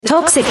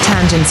Toxic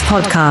Tangents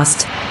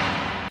Podcast.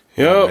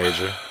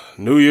 Yep.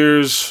 New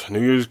Year's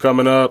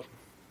coming up.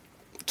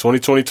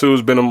 2022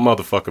 has been a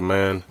motherfucker,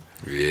 man.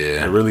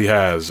 Yeah. It really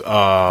has.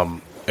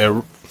 And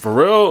for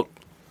real,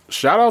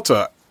 shout out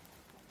to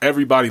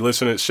everybody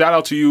listening. Shout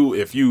out to you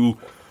if you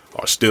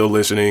are still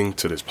listening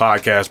to this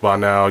podcast by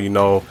now. You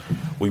know,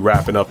 we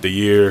wrapping up the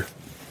year.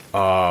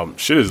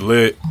 Shit is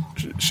lit.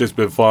 Shit's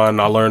been fun.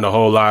 I learned a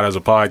whole lot as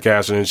a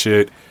podcaster and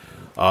shit.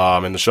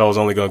 And the show's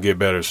only going to get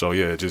better. So,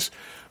 yeah, just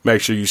make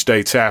sure you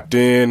stay tapped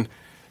in.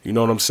 You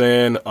know what I'm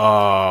saying?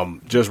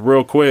 Just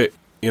real quick,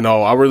 you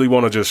know, I really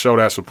want to just show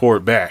that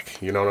support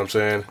back. You know what I'm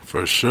saying?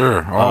 For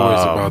sure.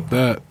 Always about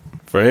that.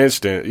 For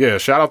instance, yeah,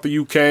 shout out the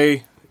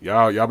UK.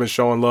 Y'all been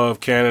showing love.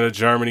 Canada,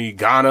 Germany,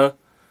 Ghana,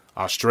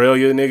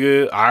 Australia,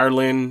 nigga,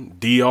 Ireland,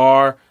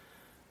 DR,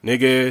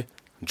 nigga,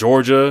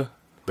 Georgia,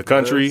 the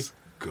country. Let's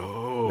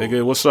go.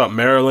 Nigga, what's up?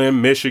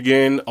 Maryland,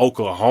 Michigan,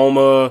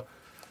 Oklahoma,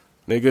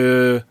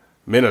 nigga,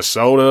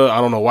 Minnesota. I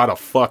don't know why the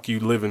fuck you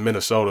live in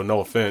Minnesota,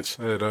 no offense.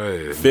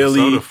 Hey, Philly.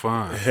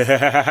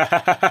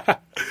 Minnesota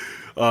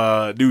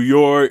fine. New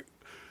York,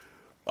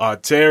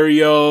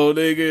 Ontario,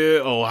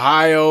 nigga,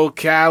 Ohio,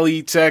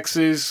 Cali,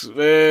 Texas,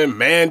 man,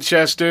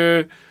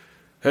 Manchester.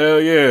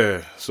 Hell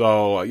yeah.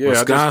 So, yeah.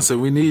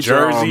 Wisconsin, we need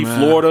Jersey, y'all, man.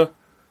 Florida.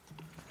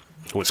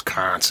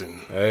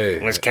 Wisconsin.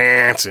 Hey.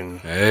 Wisconsin.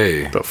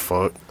 Hey. The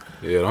fuck?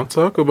 Yeah, don't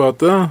talk about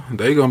them.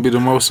 They gonna be the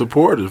most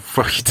supportive.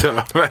 Fuck you talking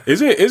about.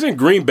 Isn't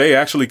Green Bay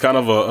actually kind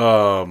of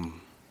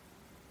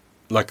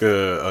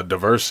a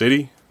diverse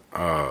city?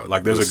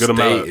 Like there's a good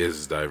amount. State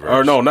is diverse.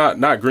 Or no,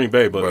 not Green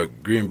Bay,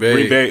 but Green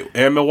Bay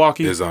and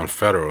Milwaukee is on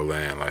federal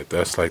land. Like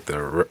that's like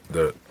the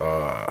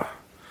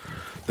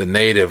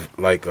native,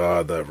 like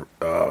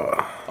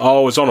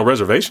oh, it's on a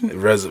reservation.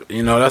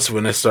 you know, that's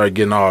when they start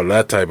getting all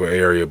that type of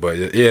area. But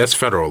yeah, it's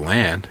federal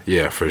land.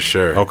 Yeah, for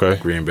sure. Okay.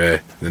 Green Bay.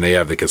 Then they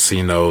have the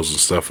casinos and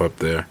stuff up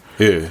there.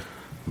 Yeah,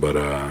 But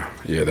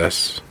yeah,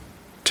 that's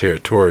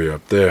territory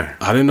up there.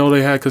 I didn't know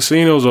they had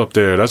casinos up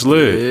there. That's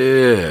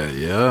lit.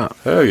 Yeah.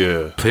 Hell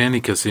yeah.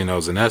 Plenty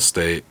casinos in that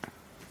state.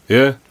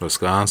 Yeah.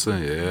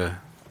 Wisconsin, yeah.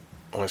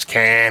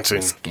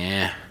 Wisconsin.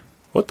 Yeah.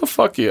 What the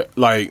fuck? Yeah.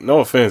 Like, no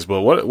offense,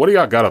 but what do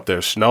y'all got up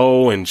there?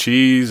 Snow and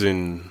cheese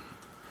and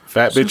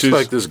fat It's bitches.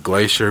 like this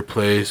glacier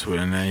place,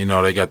 and then, you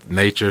know, they got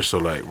nature. So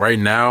like right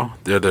now,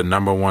 they're the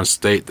number one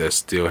state that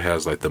still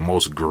has like the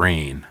most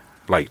green,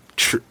 like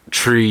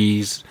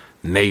trees,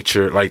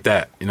 nature, like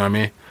that. You know what I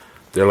mean?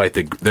 They're like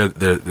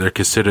they're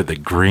considered the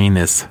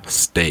greenest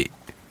state.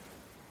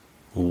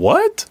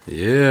 What?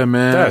 Yeah,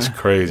 man. That's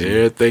crazy.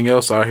 Everything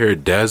else out here,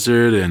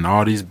 desert and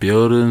all these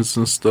buildings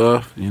and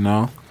stuff, you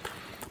know.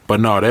 But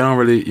no, they don't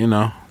really, you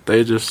know,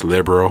 they just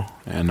liberal.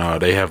 And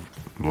they have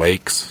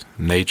lakes,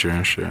 nature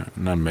and shit.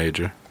 Nothing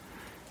major.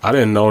 I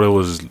didn't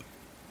know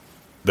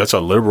that's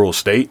a liberal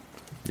state.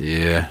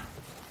 Yeah.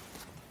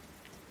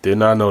 Did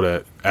not know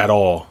that at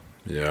all.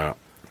 Yeah.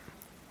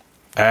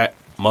 At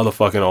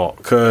motherfucking all.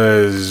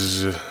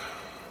 Because,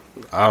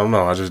 I don't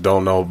know. I just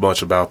don't know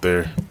much about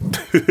there.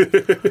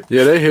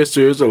 Yeah, their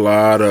history is a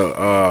lot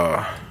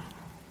of,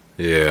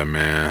 yeah,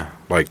 man.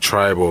 Like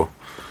tribal.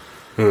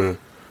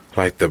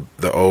 Like the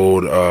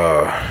old,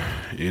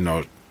 you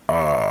know,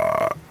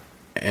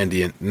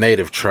 Indian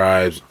native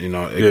tribes, you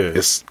know,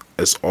 it's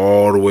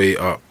all the way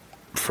up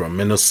from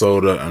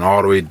Minnesota and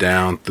all the way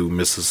down through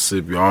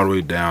Mississippi, all the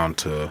way down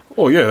to.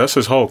 Oh yeah, that's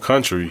his whole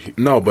country.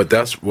 No, but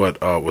that's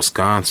what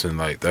Wisconsin,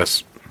 like they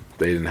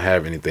didn't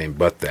have anything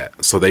but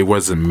that, so they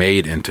wasn't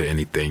made into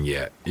anything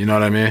yet. You know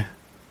what I mean?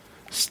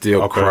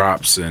 Still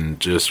crops and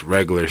just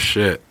regular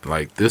shit.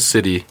 Like this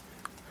city.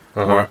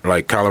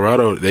 Like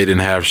Colorado, they didn't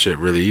have shit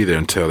really either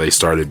until they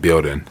started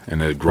building, and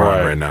they're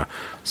growing right now.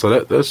 So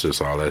that's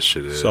just all that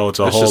shit is. So it's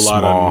a whole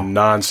lot of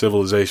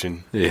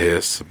non-civilization. Yeah,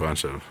 it's a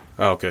bunch of.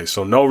 Okay,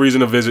 so no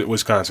reason to visit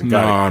Wisconsin.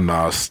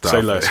 No, stop.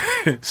 Say less.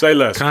 Say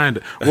less. Kind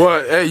of.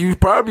 Well, hey, you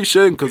probably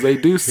shouldn't, because they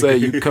do say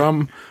you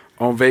come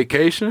on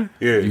vacation,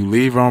 you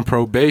leave on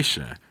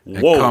probation,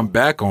 and come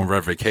back on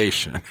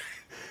revocation.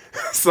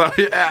 So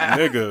yeah,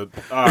 nigga.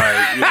 All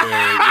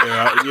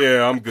right,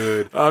 yeah, I'm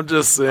good. I'm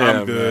just saying,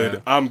 I'm good.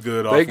 Man. I'm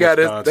good. They got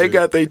it. They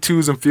got their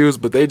twos and fews,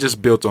 but they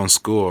just built on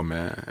school,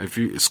 man. If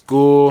you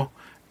school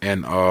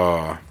and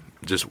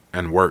just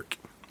and work.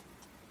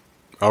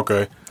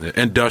 Okay.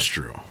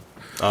 Industrial.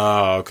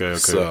 Okay.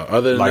 So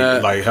other than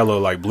that, like hella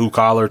like blue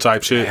collar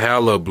type shit.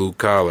 Hella blue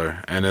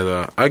collar, and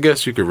I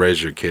guess you could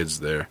raise your kids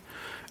there.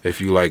 If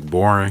you like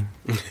boring.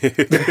 Man,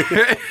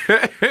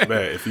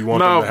 if you want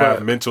them to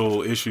have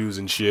mental issues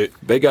and shit.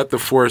 They got the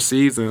 4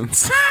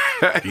 seasons.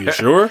 You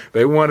sure?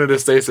 They one of the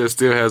states that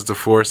still has the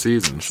 4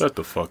 seasons. Shut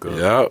the fuck up.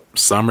 Yep.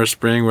 Summer,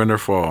 spring, winter,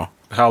 fall.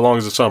 How long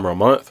is the summer? A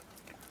month?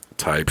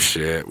 Type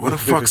shit. Where the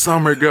fuck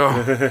summer go?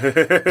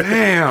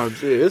 Damn.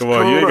 Shit, come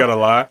on, you ain't gotta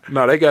lie.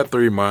 No, they got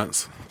 3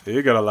 months.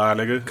 You gotta lie,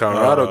 nigga.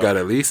 Colorado got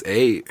at least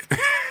 8.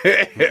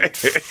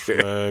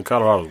 Man,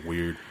 Colorado's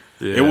weird.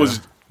 Yeah. It was...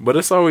 But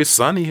it's always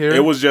sunny here.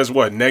 It was just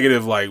what,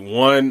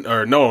 -1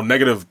 or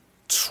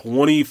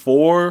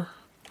 -24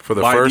 for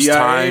the first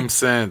time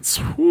since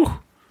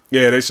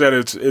Yeah, they said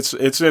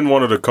it's in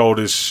one of the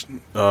coldest.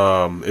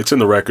 It's in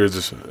the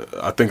records.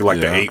 I think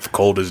like the 8th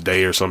coldest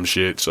day or some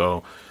shit.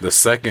 So the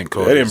second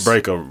coldest. They didn't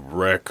break a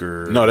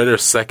record. No, they're their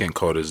second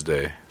coldest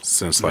day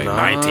since like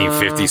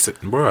 1956.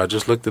 Bro, I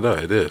just looked it up.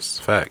 It is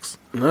facts.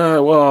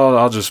 Well,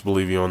 I'll just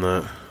believe you on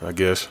that. I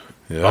guess.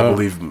 Yeah, I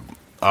believe. They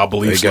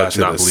got to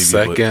not the believe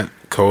second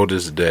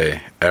coldest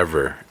day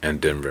ever in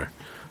Denver.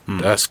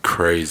 That's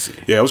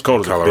crazy. Yeah, it was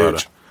cold as Colorado. A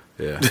bitch.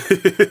 Yeah,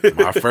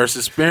 my first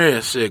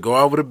experience. Shit, go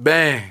out with a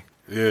bang.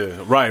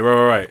 Yeah, right.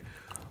 Well,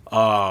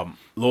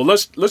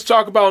 let's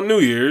talk about New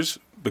Year's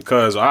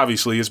because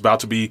obviously it's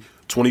about to be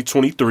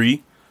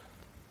 2023,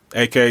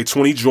 aka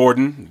 20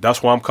 Jordan.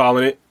 That's why I'm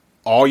calling it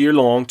all year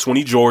long.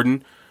 20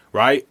 Jordan,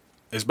 right?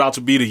 It's about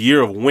to be the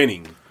year of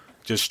winning.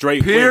 Just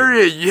straight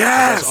period. Win.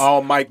 Yes, that's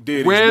all Mike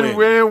did.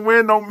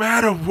 Win. No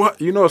matter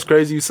what. You know what's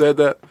crazy? You said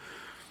that.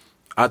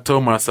 I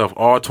told myself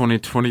all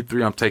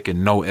 2023, I'm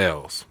taking no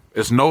L's.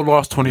 It's no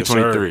loss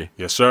 2023.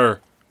 Yes, sir.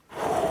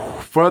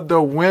 For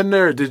the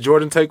winner, did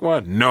Jordan take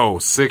one? No,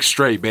 6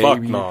 straight, baby.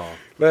 Fuck no.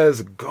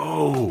 Let's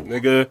go,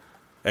 nigga.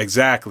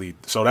 Exactly.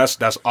 So that's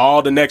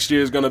all the next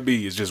year is gonna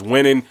be. Is just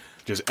winning,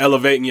 just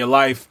elevating your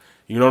life.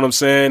 You know what I'm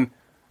saying?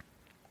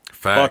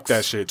 Facts. Fuck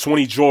that shit.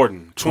 20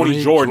 Jordan,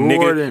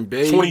 nigga.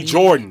 Baby. 20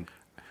 Jordan.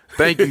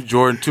 Thank you,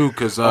 Jordan, too,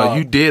 because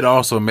you did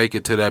also make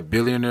it to that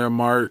billionaire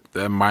mark,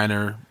 that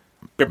minor,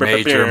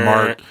 major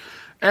mark.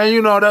 And,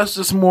 you know, that's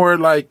just more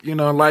like, you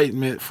know,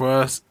 enlightenment for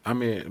us. I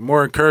mean,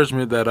 more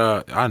encouragement that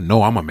I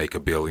know I'm going to make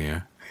 $1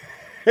 billion.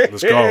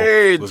 Let's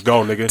go. Let's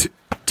go, nigga.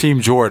 Team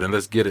Jordan,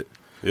 let's get it.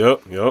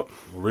 Yep.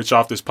 Rich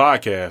off this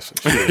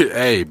podcast.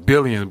 Hey,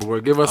 billion,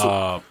 boy. Give us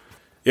a...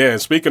 Yeah,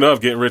 and speaking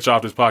of getting rich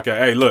off this podcast,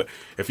 hey, look,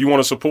 if you want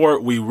to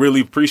support, we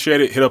really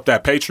appreciate it. Hit up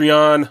that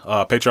Patreon,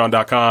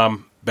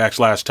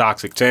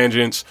 patreon.com/Toxic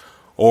Tangents.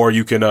 Or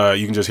you can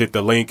just hit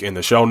the link in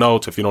the show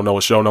notes. If you don't know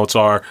what show notes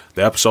are,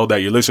 the episode that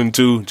you're listening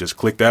to, just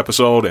click the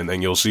episode, and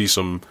then you'll see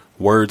some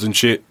words and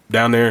shit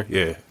down there.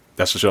 Yeah,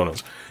 that's the show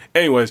notes.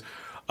 Anyways,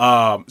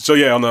 so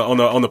yeah, on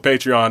the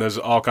Patreon, there's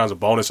all kinds of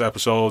bonus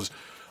episodes,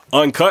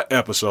 uncut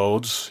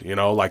episodes, you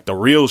know, like the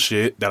real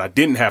shit that I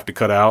didn't have to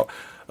cut out,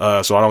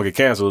 so I don't get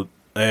canceled.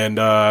 And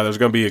there's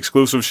gonna be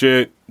exclusive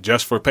shit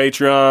just for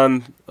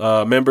Patreon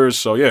members.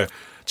 So yeah,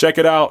 check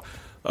it out,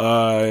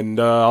 and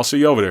I'll see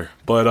you over there.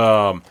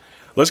 But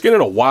let's get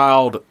into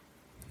wild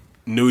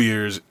New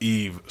Year's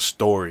Eve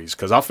stories,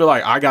 because I feel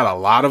like I got a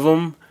lot of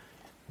them,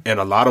 and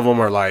a lot of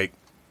them are like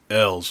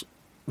L's.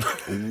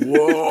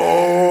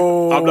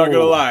 Whoa! I'm not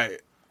gonna lie.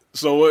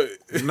 So what?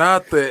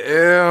 Not the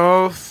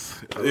L's.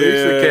 At least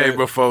it came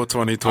before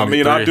 2023. I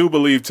mean, I do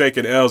believe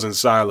taking L's in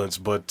silence,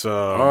 but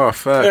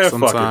facts.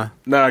 Sometimes.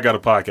 Now I got a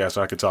podcast,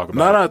 so I can talk about it.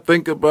 Now that I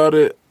think about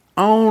it,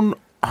 I don't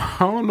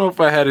know if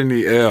I had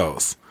any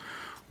L's,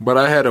 but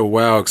I had a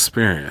wow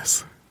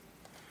experience.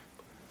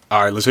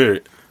 All right, let's hear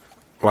it.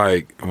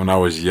 Like when I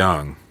was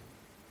young.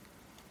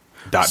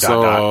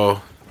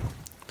 So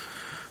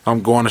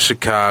I'm going to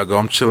Chicago.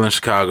 I'm chilling in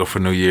Chicago for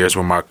New Year's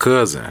with my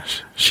cousin.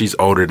 She's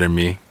older than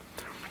me,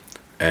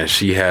 and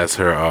she has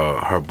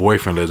her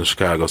boyfriend lives in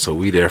Chicago. So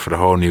we there for the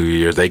whole New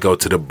Year's. They go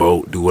to the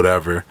boat, do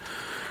whatever.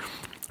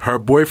 Her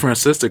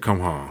boyfriend's sister come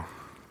home.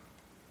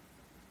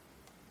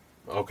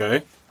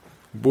 Okay.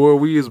 Boy,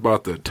 we is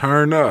about to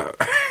turn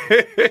up.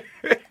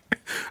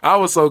 I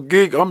was so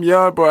geek. I'm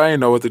young, bro. I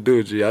ain't know what to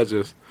do, G. I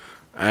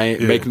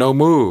ain't make no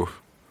move.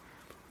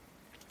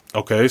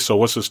 Okay, so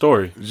what's the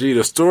story? G,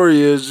 the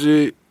story is,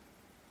 G,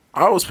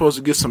 I was supposed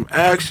to get some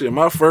action.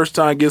 My first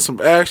time get some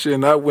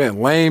action, I went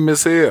lame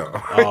as hell.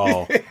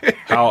 Oh,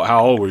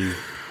 how old were you?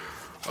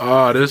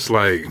 Oh, this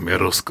like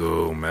middle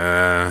school,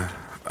 man.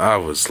 I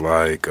was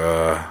like,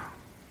 so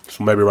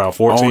maybe around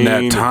 14. On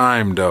that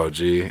time, though,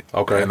 G.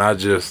 Okay. And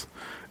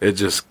it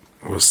just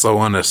was so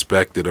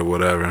unexpected or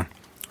whatever.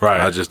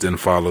 Right. I just didn't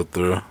follow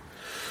through.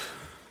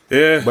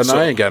 Yeah. But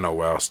I ain't got no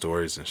wild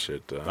stories and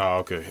shit, though. Oh,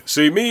 okay.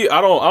 See, me,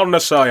 I don't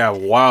necessarily have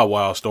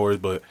wild stories,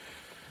 but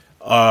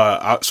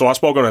so I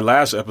spoke on the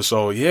last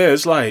episode. Yeah,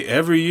 it's like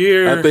every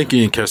year. I think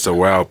you can catch the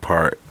wild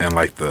part and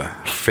like the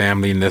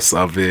familyness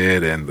of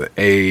it and the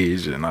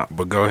age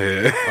but go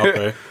ahead.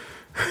 Okay.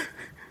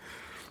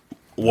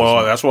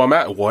 Well, that's where I'm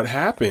at. What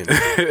happened?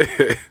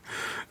 It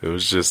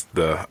was just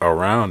the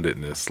around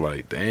itness.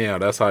 Like, damn,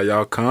 that's how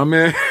y'all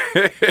coming.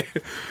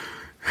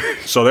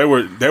 So they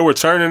were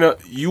turning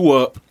you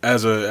up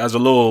as a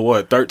little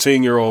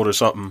 13-year-old or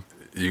something.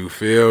 You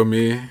feel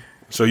me?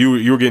 So you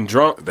were getting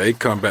drunk? They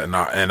come back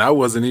now, and I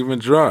wasn't even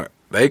drunk.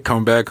 They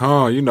come back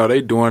home. You know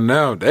they doing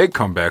now. They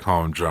come back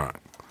home drunk.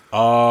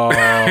 Oh,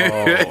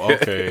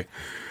 okay.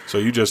 So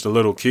you just a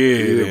little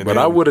kid. Yeah, but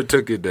I would have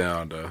took it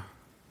down though.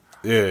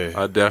 Yeah,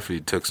 I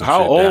definitely took some.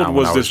 How shit old down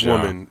was this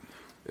woman?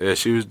 Yeah,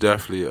 she was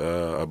definitely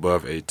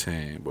above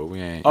 18, but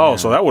we ain't. Oh,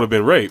 so that would have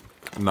been rape.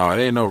 No,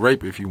 it ain't no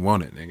rape if you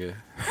want it, nigga.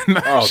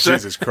 Oh,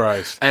 Jesus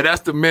Christ. Hey,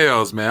 that's the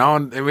males,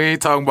 man. We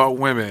ain't talking about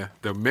women.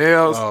 The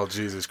males. Oh,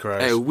 Jesus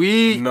Christ. Hey,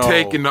 we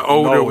taking the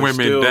older women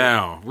still,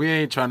 down. We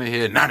ain't trying to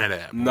hear none of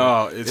that. Bro.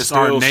 No, it's still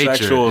our nature.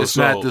 sexual It's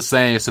assault. not the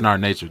same. It's in our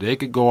nature. They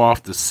could go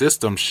off the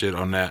system shit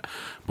on that.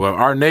 But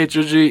our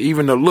nature, G,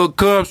 even the little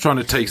cubs trying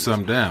to take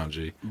something down,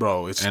 G.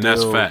 Bro, it's and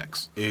still, that's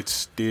facts. It's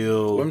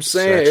still What I'm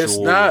saying, it's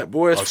not,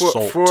 boy.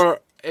 It's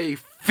for a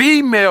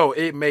female,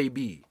 it may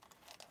be.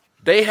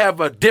 They have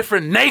a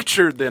different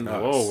nature than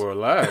us. Whoa,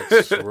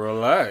 relax.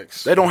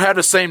 Relax. They don't have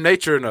the same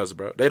nature in us,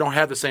 bro. They don't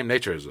have the same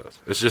nature as us.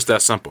 It's just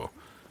that simple.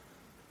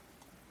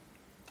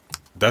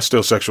 That's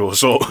still sexual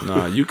assault.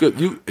 Nah,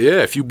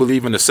 if you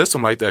believe in the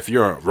system like that, if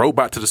you're a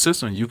robot to the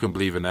system, you can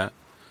believe in that.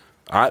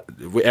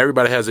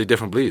 Everybody has a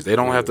different beliefs. They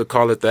don't have to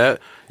call it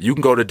that. You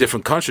can go to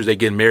different countries. They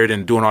get married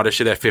and doing all this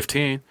shit at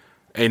 15.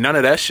 Ain't none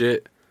of that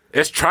shit.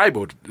 It's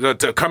tribal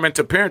to come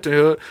into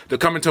parenthood, to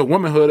come into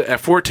womanhood at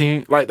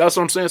 14. Like, that's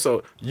what I'm saying.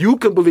 So you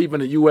can believe in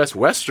the U.S.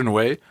 Western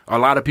way. A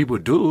lot of people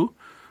do.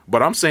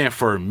 But I'm saying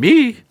for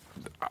me,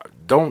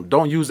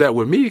 don't use that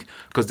with me,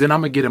 because then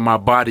I'm going to get in my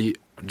body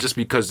just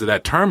because of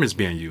that term is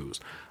being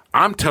used.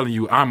 I'm telling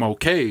you I'm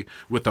okay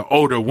with the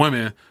older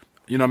women.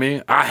 You know what I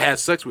mean? I had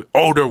sex with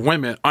older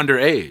women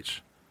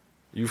underage.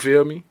 You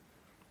feel me?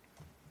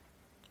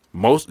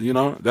 Most,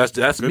 that's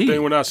Good me.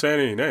 thing we're not saying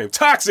any names.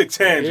 Toxic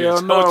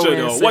Tangents. No, What we you ain't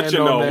know? saying What you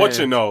no know? What names.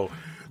 you know?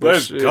 But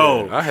Let's shit,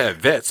 go. I had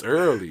vets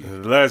early.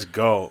 Let's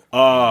go.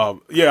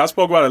 Yeah, I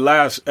spoke about it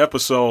last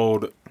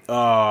episode.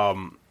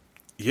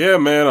 Yeah,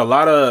 man, a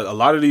lot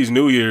of these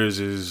New Year's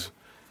is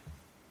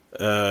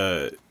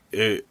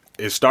it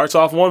starts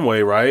off one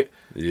way, right?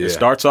 Yeah. It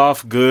starts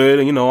off good,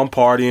 and I'm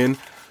partying,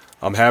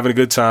 I'm having a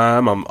good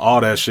time, I'm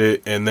all that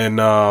shit, and then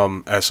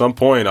at some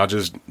point I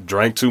just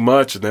drank too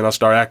much, and then I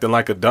start acting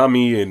like a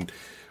dummy, and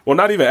well,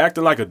 not even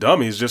acting like a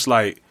dummy. It's just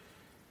like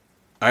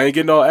I ain't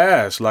getting no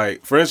ass.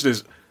 Like, for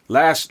instance,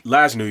 last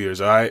New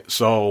Year's, all right.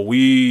 So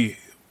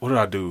what did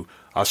I do?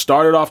 I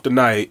started off the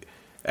night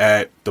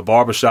at the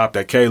barbershop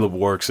that Caleb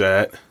works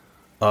at.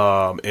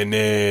 And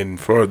then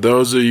for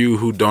those of you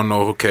who don't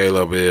know who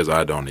Caleb is,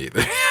 I don't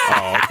either.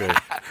 Oh,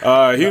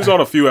 okay. He was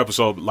on a few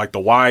episodes, like the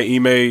Y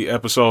Ime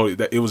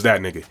episode. It was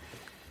that nigga.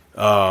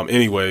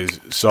 Anyways,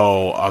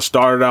 so I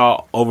started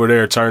out over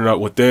there turning up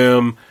with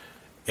them,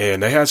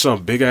 and they had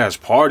some big ass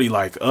party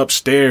like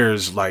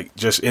upstairs, like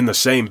just in the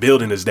same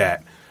building as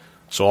that.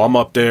 So I'm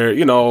up there,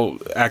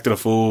 acting a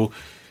fool.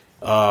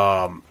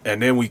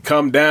 And then we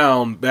come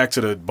down back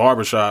to the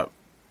barbershop.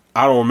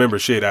 I don't remember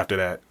shit after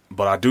that,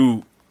 but I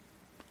do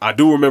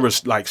remember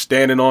like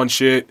standing on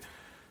shit,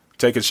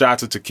 taking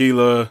shots of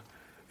tequila.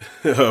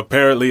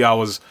 Apparently, I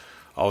was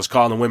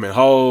calling women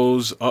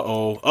hoes.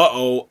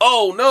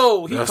 Oh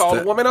no, he called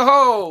a woman a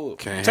hoe.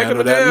 Can't Take him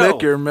handle to that jail,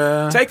 liquor,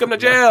 man. Take him to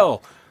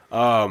jail.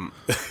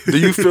 Do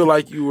you feel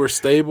like you were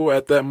stable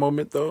at that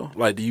moment, though?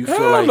 Like, do you feel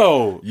Hell like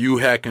no. you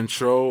had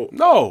control?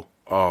 No.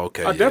 Oh,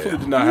 okay. I definitely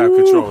did not have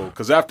control,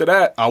 because after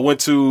that, I went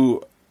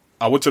to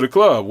the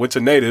club, went to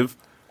Native.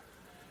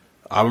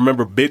 I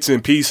remember bits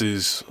and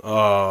pieces.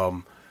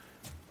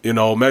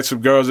 Met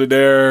some girls in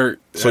there.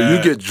 So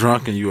you get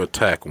drunk and you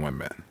attack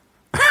women.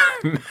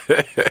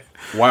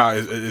 Wow,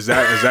 is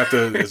that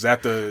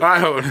the?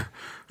 I don't.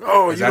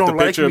 Oh, Is you that don't the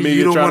like picture of me? me You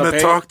you're don't trying want to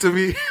to paint? talk to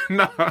me?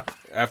 No.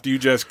 After you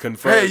just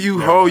confirmed. Hey,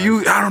 you hoe!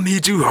 I don't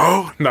need you,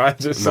 hoe. No, I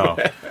just No.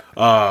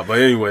 But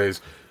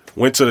anyways,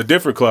 went to the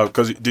different club,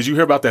 because did you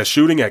hear about that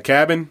shooting at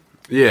Cabin?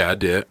 Yeah, I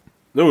did.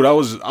 Dude, I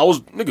was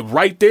nigga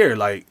right there.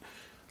 Like,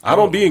 I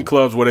don't be in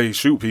clubs where they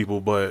shoot people,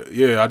 but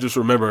yeah, I just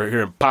remember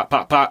hearing pop,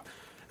 pop, pop,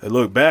 and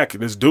look back,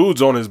 and this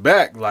dude's on his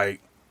back,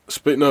 like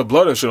spitting up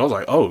blood and shit. I was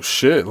like, oh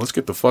shit, let's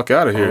get the fuck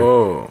out of here.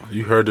 Oh,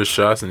 you heard the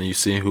shots and you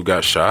seen who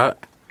got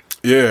shot?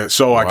 Yeah,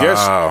 so I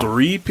Wow. guess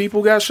 3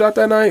 people got shot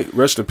that night.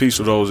 Rest in peace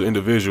to those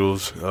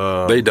individuals.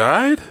 They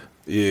died?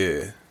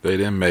 Yeah. They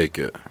didn't make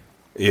it.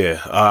 Yeah.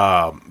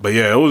 But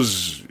yeah,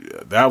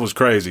 that was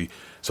crazy.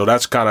 So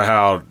that's kind of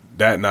how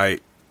that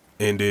night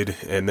ended.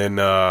 And then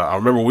I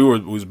remember we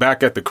was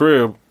back at the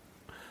crib.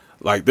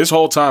 Like, this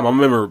whole time, I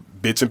remember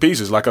bits and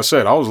pieces. Like I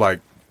said, I was like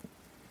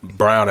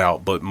brown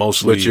out, but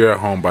mostly. But you're at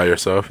home by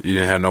yourself? You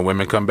didn't have no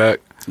women come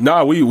back?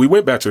 Nah, we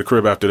went back to the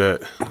crib after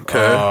that.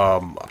 Okay. I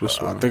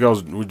think we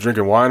were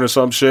drinking wine or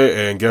some shit,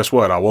 and guess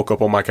what? I woke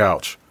up on my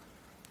couch.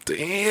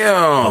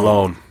 Damn.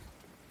 Alone.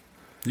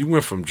 You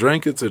went from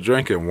drinking to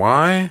drinking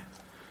wine?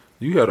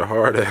 You had a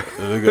hard ass.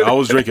 I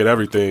was drinking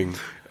everything.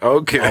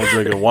 Okay. I was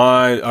drinking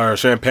wine or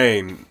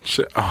champagne.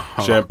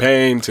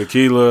 Champagne,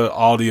 tequila,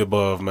 all the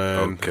above,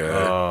 man.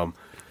 Okay.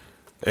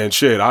 And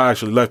shit, I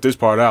actually left this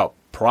part out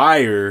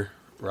prior,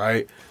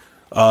 right?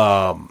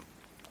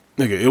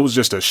 Nigga, it was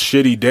just a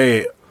shitty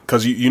day,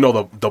 because you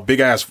know the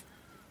big ass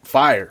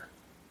fire.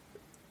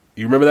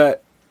 You remember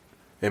that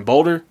in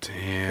Boulder,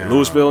 Damn. in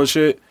Louisville and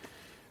shit.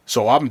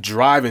 So I'm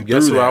driving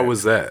Guess through where that. I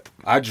was at?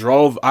 I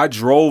drove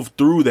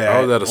through that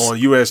I was at on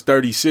US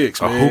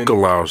 36. A man. hookah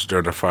lounge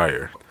during the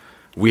fire.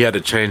 We had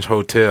to change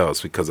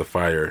hotels because of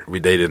fire. They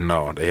didn't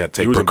know. They had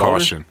to You take was in Boulder?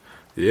 precaution.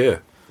 Yeah.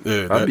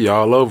 Yeah, I'd be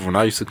all over. When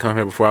I used to come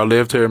here before I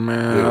lived here,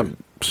 man, I'm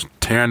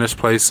tearing this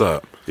place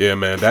up. Yeah,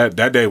 man,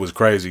 that day was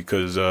crazy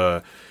because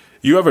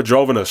you ever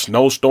drove in a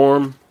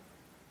snowstorm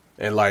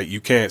and like you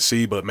can't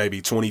see but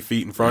maybe 20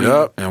 feet in front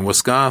of you? In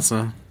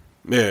Wisconsin.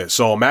 Yeah,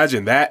 so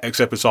imagine that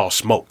except it's all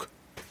smoke.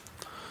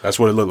 That's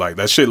what it looked like.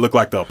 That shit looked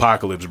like the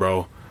apocalypse,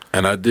 bro.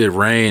 And I did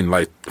rain,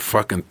 like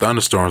fucking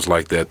thunderstorms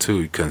like that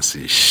too. You couldn't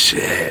see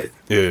shit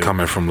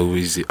coming from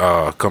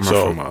Louisiana,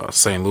 from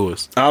St.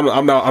 Louis. I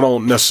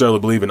don't necessarily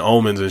believe in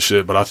omens and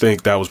shit, but I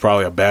think that was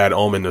probably a bad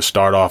omen to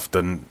start off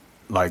the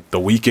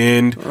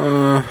weekend.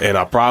 And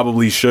I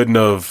probably shouldn't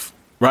have,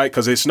 right?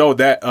 Because it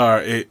snowed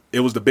it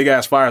was the big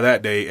ass fire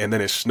that day, and then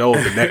it snowed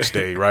the next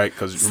day, right?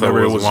 Because So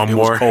remember it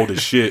was cold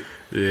as shit.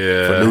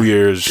 Yeah, for New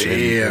Year's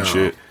and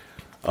shit.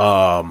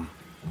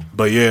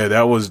 But yeah,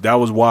 that was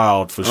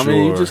wild for sure. I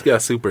mean, you just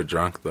got super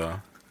drunk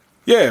though.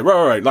 Yeah,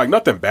 right. Like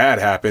nothing bad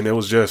happened. It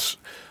was just,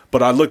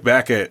 but I look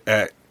back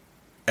at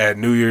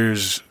New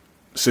Year's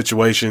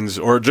situations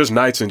or just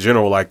nights in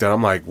general like that.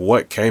 I'm like,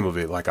 what came of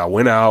it? Like I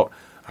went out,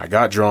 I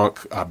got drunk,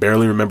 I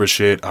barely remember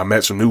shit. I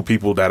met some new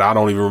people that I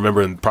don't even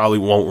remember and probably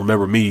won't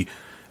remember me,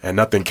 and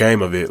nothing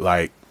came of it.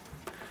 Like,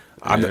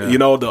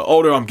 the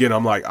older I'm getting,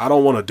 I'm like, I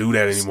don't want to do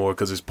that anymore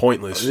because it's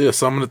pointless. Yeah,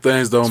 some of the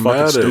things don't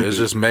matter. Stupid. It's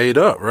just made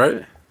up,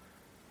 right?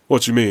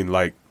 What you mean,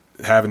 like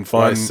having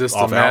fun off alcohol?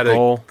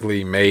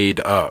 Systematically made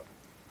up.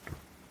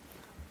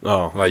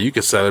 Oh, like you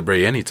can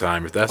celebrate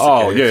anytime if that's the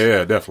case. Oh,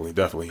 yeah, definitely.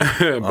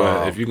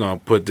 But if you're gonna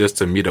put this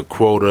to meet a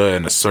quota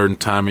in a certain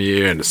time of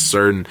year and a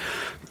certain,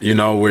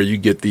 where you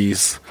get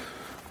these,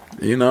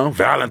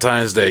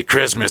 Valentine's Day,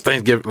 Christmas,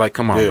 Thanksgiving, like,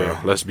 come on, bro,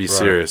 let's be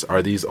serious.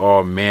 Are these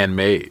all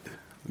man-made?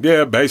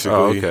 Yeah, basically.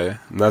 Oh, okay.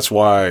 And that's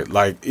why,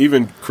 like,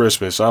 even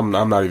Christmas, I'm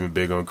not even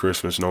big on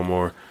Christmas no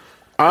more.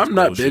 I'm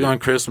not big on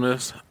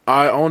Christmas.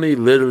 I only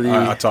literally...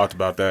 I talked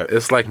about that.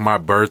 It's like my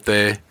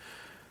birthday.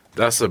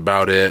 That's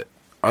about it.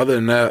 Other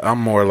than that, I'm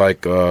more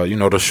like, the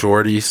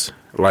shorties.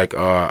 Like,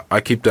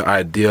 I keep the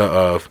idea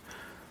of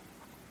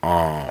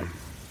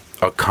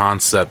a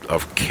concept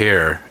of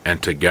care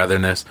and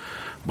togetherness.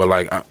 But,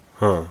 like,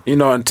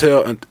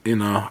 until,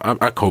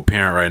 I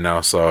co-parent right now,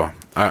 so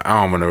I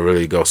don't want to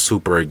really go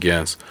super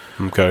against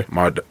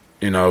my,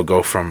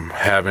 go from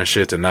having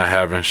shit to not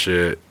having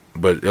shit.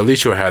 But at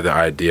least you'll have the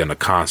idea and the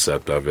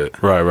concept of it.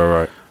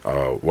 Right.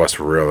 What's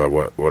real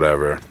or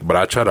whatever. But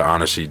I try to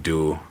honestly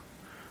do,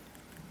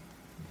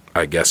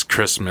 I guess,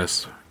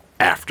 Christmas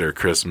after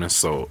Christmas,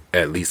 so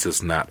at least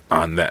it's not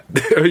on that.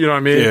 You know what I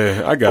mean?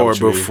 Yeah, I got or what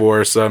you before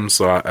mean. something,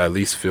 so I at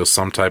least feel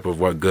some type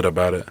of good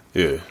about it.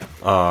 Yeah.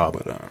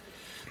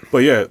 But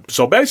yeah,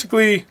 so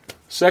basically,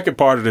 second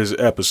part of this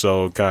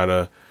episode kind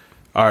of,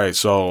 all right,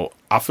 so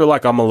I feel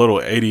like I'm a little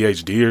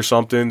ADHD or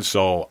something,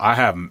 so I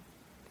have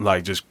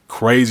like just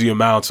crazy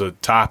amounts of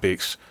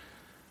topics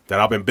that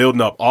I've been building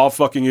up all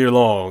fucking year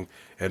long,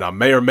 and I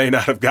may or may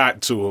not have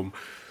gotten to them.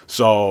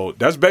 So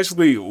that's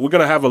basically, we're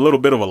going to have a little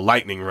bit of a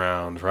lightning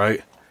round,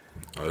 right?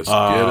 Let's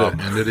get it.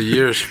 End of the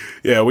year.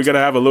 Yeah, we're going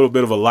to have a little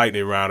bit of a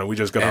lightning round, and we're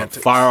just going to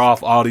fire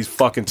off all these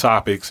fucking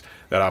topics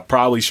that I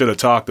probably should have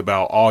talked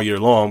about all year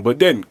long, but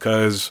didn't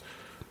because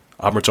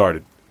I'm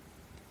retarded.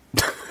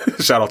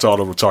 Shout out to all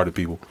the retarded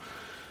people.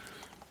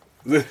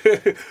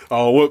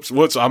 Oh,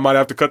 whoops. I might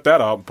have to cut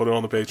that out and put it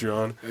on the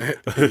Patreon.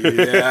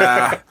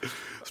 Yeah.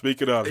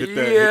 Speaking of, hit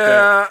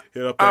up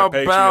that about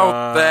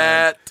Patreon.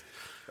 That.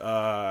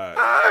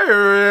 I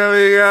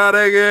really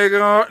gotta get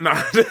going.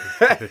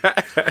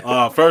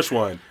 No. First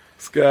one.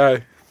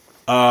 Sky.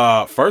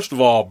 First of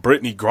all,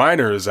 Brittany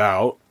Griner is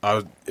out.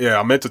 I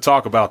meant to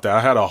talk about that.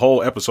 I had a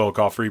whole episode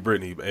called Free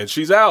Brittany, and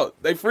she's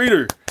out. They freed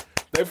her.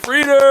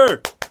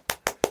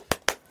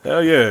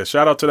 Hell yeah.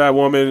 Shout out to that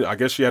woman. I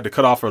guess she had to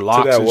cut off her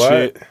locks and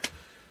shit.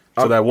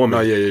 To that woman.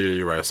 No, yeah,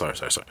 you're right. Sorry.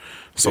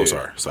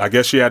 Sorry. I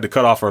guess she had to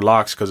cut off her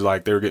locks because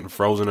like they were getting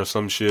frozen or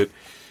some shit.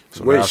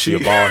 So now she a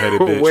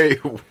bald-headed bitch. Wait,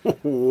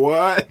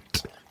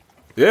 what?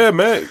 Yeah,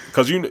 man.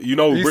 Because you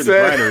know who Brittany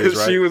Griner is,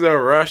 right? She was in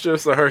Russia,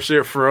 so her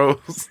shit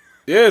froze.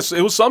 Yes,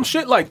 it was some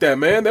shit like that,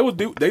 man.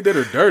 They did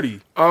her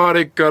dirty. Oh,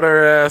 they cut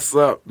her ass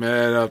up,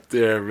 man, up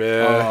there,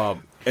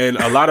 man. And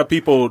a lot of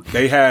people,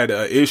 they had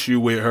an issue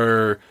with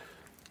her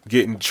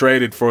getting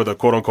traded for the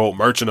quote-unquote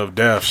merchant of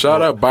death.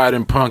 Shout out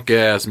Biden punk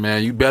ass,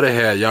 man.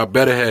 Y'all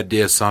better have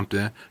did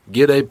something.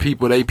 Get they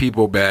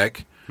people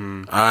back. All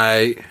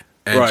right.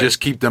 And just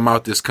keep them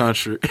out this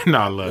country.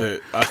 Nah,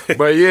 look.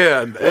 But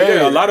yeah.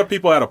 A lot of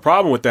people had a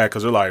problem with that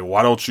because they're like,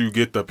 why don't you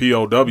get the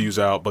POWs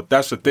out? But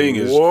that's the thing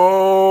is.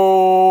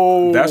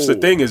 Whoa. That's the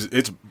thing is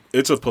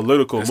it's a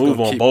political move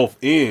on both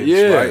ends.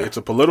 Yeah. Right? It's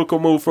a political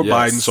move for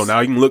Biden. So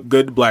now you can look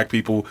good to black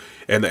people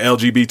and the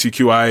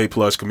LGBTQIA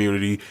plus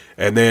community.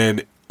 And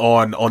then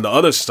on the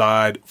other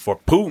side for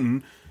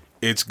Putin,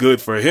 it's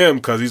good for him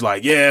because he's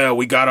like, yeah,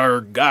 we got our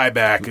guy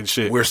back and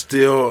shit. We're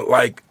still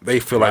like they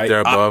feel like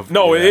they're above.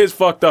 It is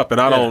fucked up, and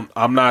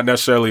I'm not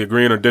necessarily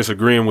agreeing or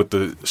disagreeing with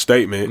the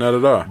statement. Not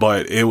at all.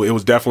 But it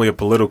was definitely a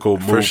political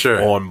move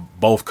on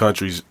both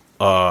countries'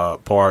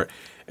 part,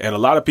 and a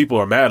lot of people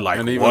are mad.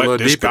 Like, what?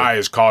 This guy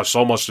has caused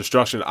so much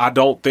destruction. I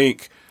don't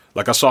think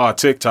like I saw a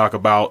TikTok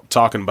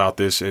talking about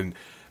this, and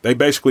they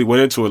basically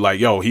went into it like,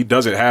 yo, he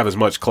doesn't have as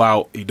much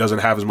clout, he doesn't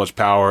have as much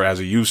power as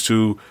he used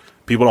to.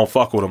 People don't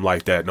fuck with him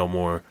like that no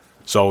more.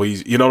 So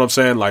he's, you know what I'm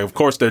saying? Like, of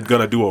course they're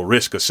gonna do a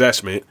risk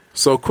assessment.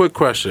 So, quick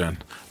question: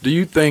 do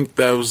you think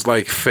that was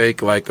like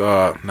fake, like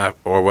not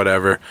or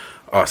whatever,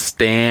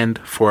 stand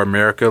for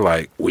America?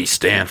 Like, we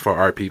stand for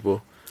our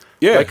people.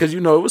 Yeah, because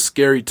it was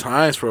scary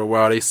times for a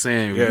while. They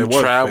saying you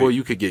travel, fake.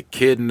 You could get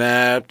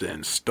kidnapped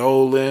and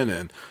stolen,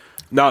 and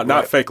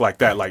not fake like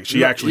that. Like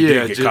she actually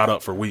did get caught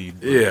up for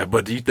weed. Yeah,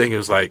 but do you think it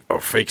was like a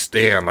fake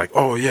stand? Like,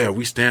 oh yeah,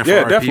 we stand for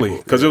our definitely,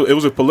 people. because it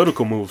was a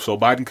political move, so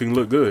Biden can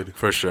look good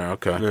for sure.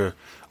 Okay. Yeah.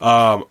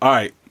 All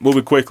right,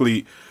 moving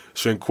quickly,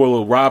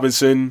 Shanquilla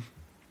Robinson.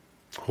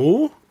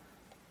 Who?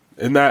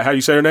 Isn't that how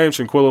you say her name?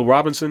 Shanquilla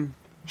Robinson.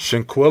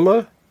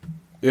 Shanquilla.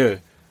 Yeah.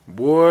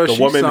 Boy, she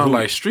sound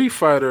like Street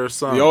Fighter or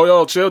something.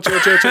 Yo, chill.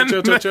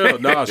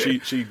 Nah,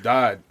 she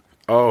died.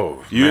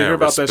 Oh, you didn't hear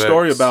about that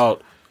story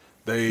about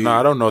they? No,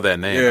 I don't know that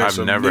name. Yeah, I've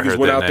never heard that name.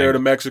 Went out there to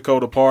Mexico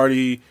to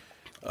party.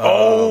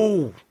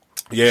 Yeah,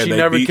 she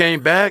never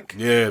came back.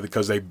 Yeah,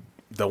 because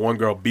the one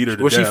girl beat her to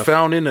death. Was she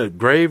found in a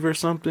grave or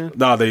something?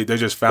 No, they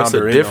just found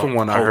her in a different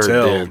one. I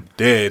heard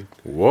dead.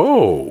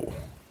 Whoa.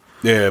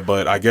 Yeah,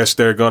 but I guess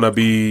they're gonna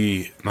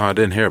be. No, I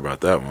didn't hear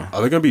about that one.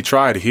 Are they gonna be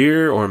tried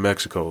here or in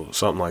Mexico,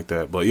 something like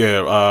that? But yeah,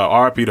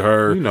 R.I.P. to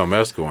her.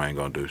 Mexico ain't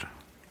gonna do it.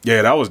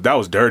 Yeah, that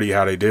was dirty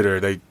how they did her.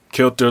 They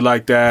killed her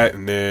like that,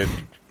 and then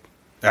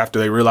after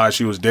they realized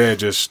she was dead,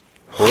 just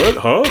what?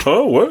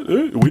 Huh? What?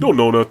 We don't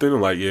know nothing.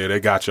 I'm like, yeah, they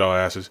got y'all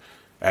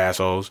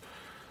assholes.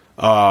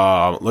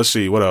 Let's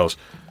see what else.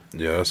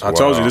 Yeah, I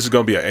told you this is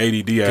gonna be an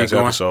ADD ass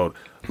episode.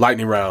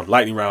 Lightning round.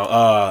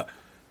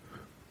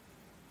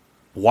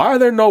 Why are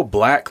there no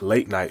black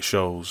late night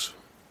shows?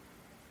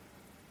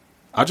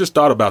 I just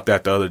thought about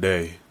that the other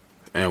day.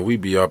 And we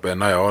be up at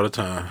night all the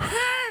time.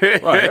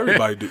 Right,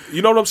 everybody do.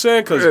 You know what I'm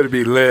saying? Because it'd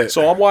be lit.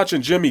 So I'm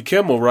watching Jimmy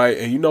Kimmel, right?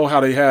 And you know how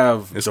they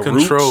have it's the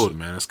controlled, Roots?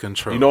 Man. It's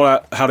controlled. You know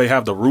how they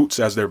have the Roots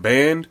as their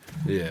band?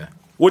 Yeah.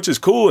 Which is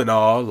cool and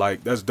all,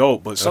 like that's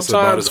dope. But that's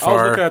sometimes I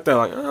was looking at that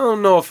like I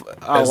don't know if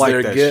I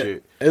like that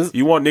shit.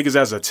 You want niggas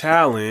as a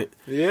talent,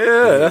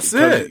 yeah, that's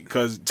it.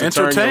 Because to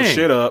turn your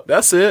shit up,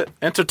 that's it.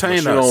 Entertain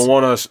us. You don't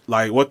want us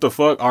like what the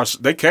fuck?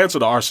 They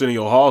canceled the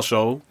Arsenio Hall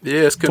show.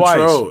 Yeah, it's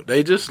controlled.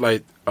 They just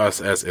like us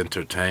as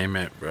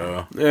entertainment,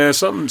 bro. Yeah,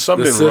 something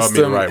didn't rub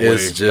me the right way.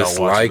 It's just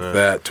like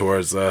that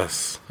towards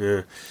us.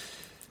 Yeah.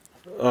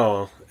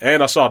 Oh,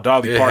 and I saw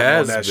Dolly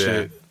Parton on that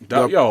shit.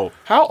 Yo,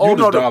 how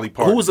old is Dolly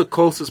Parton? Who's the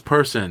closest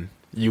person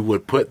you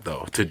would put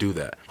though to do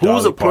that?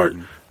 Who's a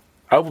Parton?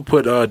 I would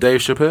put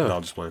Dave Chappelle. No,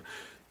 I'm just playing.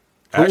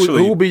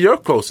 Who would be your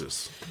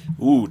closest?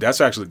 Ooh,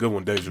 that's actually a good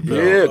one, Dave Chappelle.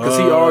 Yeah, because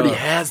he already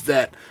has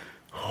that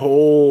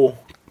whole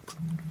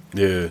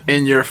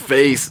in your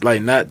face,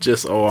 like not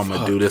just I'm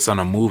gonna do this on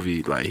a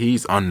movie. Like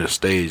he's on the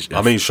stage.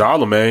 I mean,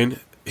 Charlemagne.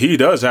 He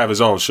does have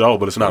his own show,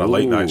 but it's not a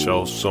late night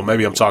show. So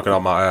maybe I'm talking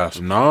on my ass.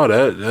 No,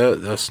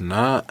 that's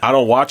not. I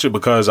don't watch it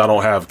because I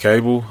don't have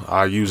cable.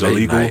 I use late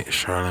illegal. Night,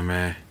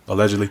 Charlemagne.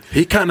 Allegedly,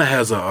 he kind of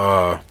has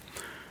a.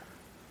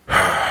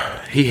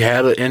 He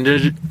had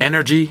an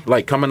energy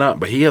like coming up,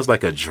 but he has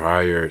like a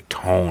drier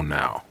tone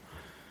now.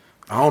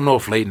 I don't know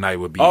if late night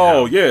would be.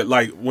 Oh yeah,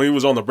 like when he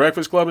was on the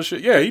Breakfast Club and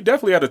shit. Yeah, he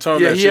definitely had to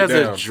tone that shit down. Yeah,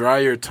 he has a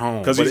drier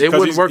tone, but it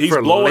wouldn't work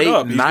for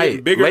late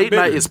night. Late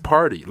night is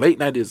party. Late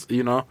night is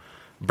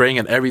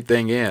bringing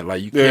everything in.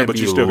 Like you can't. Yeah, but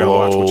you still gotta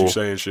watch what you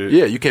say and shit.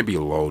 Yeah, you can't be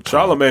low tone.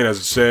 Charlemagne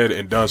has said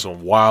and done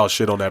some wild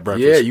shit on that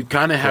Breakfast. Yeah, you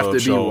kind of have to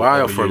be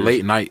wild for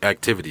late night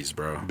activities,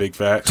 bro. Big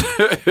facts.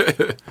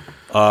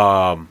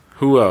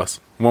 Who else?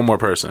 One more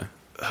person.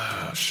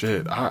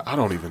 Shit, I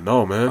don't even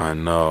know, man. I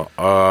know.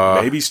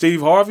 Maybe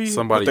Steve Harvey.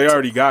 Somebody. But they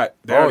already got.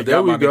 There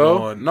we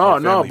go.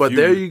 No, but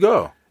there you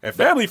go. And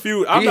Family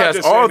Feud, he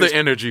has all the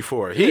energy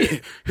for it.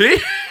 He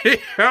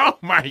oh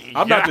my God.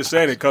 I'm not just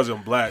saying it because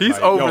I'm black. He's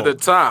over the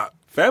top.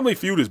 Family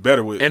Feud is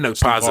better with in a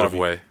Steve positive Harvey.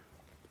 way.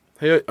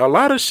 Hey, a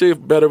lot of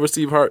shit better with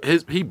Steve Harvey.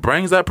 He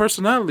brings that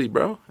personality,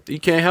 bro. You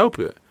can't help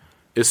it.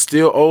 It's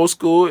still old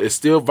school. It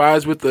still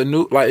vibes with the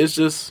new. Like it's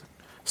just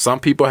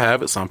some people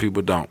have it, some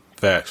people don't.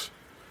 Facts.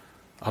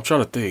 I'm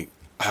trying to think.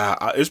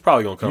 It's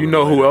probably gonna come. You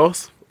know who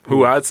else?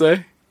 Who I'd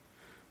say?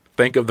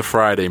 Think of the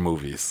Friday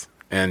movies,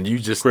 and you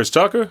just Chris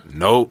Tucker.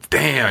 Nope.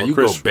 Damn, you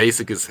go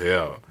basic as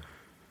hell.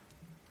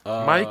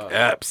 Mike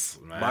Epps,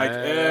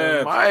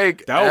 man.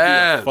 Mike that would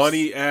Epps. be a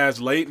funny ass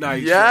late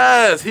night.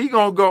 Yes, he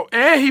gonna go,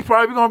 and he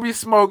probably gonna be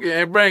smoking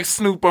and bring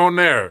Snoop on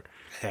there.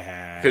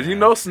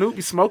 Because Snoop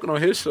be smoking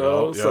on his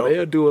show, so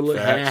they'll do a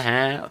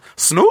little.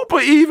 Snoop will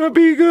even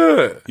be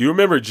good. You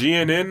remember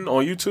GNN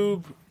on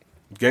YouTube?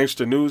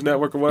 Gangster News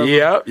Network or whatever?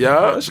 Yeah.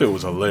 That shit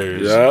was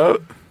hilarious. Yeah.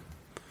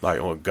 Like,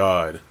 oh,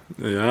 God.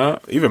 Yeah.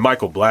 Even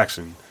Michael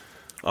Blackson.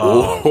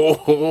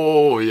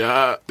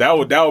 Yeah.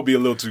 That would be a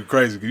little too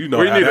crazy. We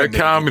need a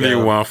comedy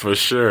one for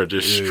sure.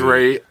 Just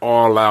straight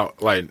all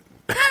out, like,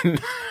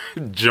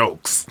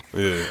 jokes.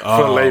 Yeah.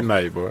 For late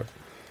night, boy.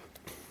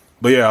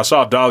 But yeah, I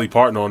saw Dolly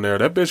Parton on there.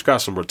 That bitch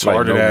got some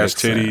retarded ass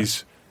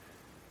titties.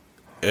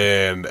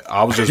 And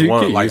I was just You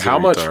wondering, keep like, using how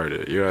much,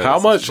 retarded. Your how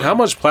ass much, is how funny.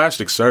 much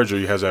plastic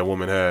surgery has that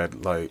woman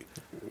had? Like,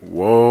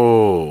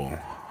 Whoa,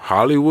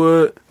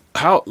 Hollywood.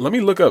 let me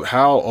look up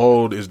how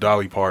old is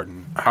Dolly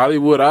Parton?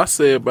 Hollywood, I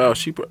say about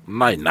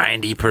like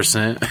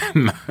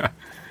 90%.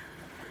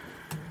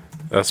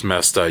 That's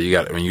messed up. You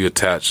got when you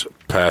attach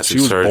plastic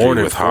She was surgery born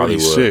in with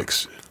Hollywood.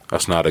 46.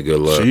 That's not a good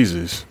look.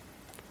 Jesus.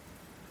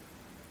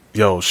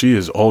 Yo, she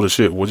is old as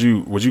shit. Would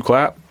you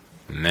clap?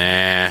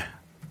 Nah,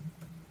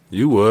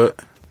 you would.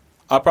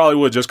 I probably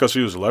would just because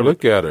she was a celebrity.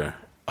 Look at her.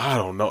 I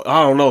don't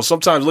know.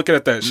 Sometimes looking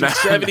at that, she's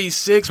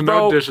 76,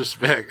 bro. No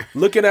disrespect.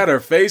 Looking at her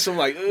face, I'm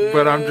like,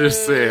 But I'm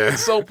just saying.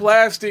 it's so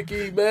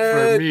plasticky,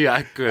 man. For me,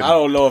 I couldn't. I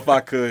don't know if I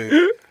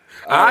could.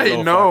 I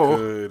don't know. if I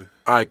could.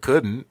 I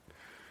couldn't.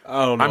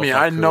 I don't know. I mean, if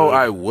I know could.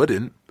 I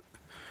wouldn't.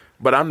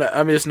 But I'm not.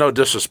 I mean, it's no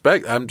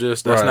disrespect. I'm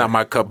just. That's Right. not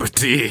my cup of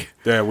tea.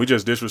 Damn, we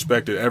just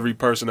disrespected every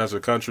person that's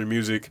a country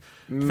music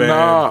fan.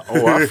 Nah.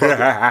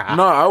 Oh,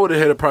 no, I would have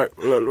hit a part.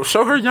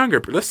 Show her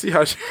younger. Let's see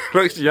how she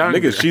looks younger.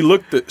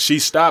 Nigga, she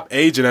stopped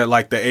aging at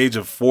like the age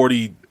of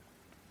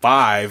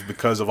 45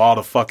 because of all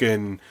the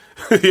fucking,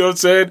 you know what I'm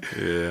saying?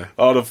 Yeah.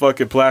 All the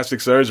fucking plastic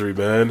surgery,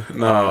 man.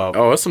 No.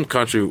 It's some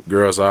country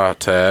girls I'll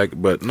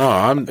tag, but no,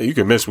 I'm. You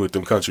can mess with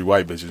them country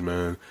white bitches,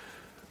 man.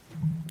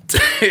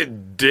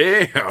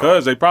 Damn.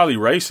 Because they probably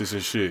racist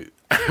and shit.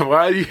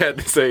 Why do you have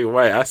to say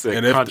white? I said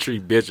And if- country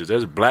bitches.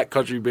 There's black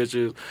country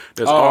bitches.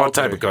 There's Oh, all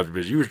okay. type of country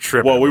bitches. You were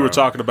tripping. Well, we bro. were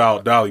talking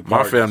about Dolly My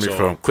Parton. family so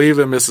from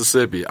Cleveland,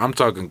 Mississippi. I'm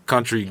talking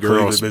country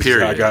girls. Cleveland,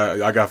 Period.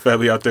 I got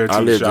family out there too. I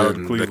lived Shout out to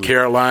in the Cleveland.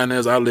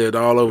 Carolinas. I lived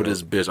all over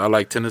this bitch. I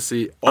like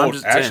Tennessee. Oh, I'm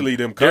just actually,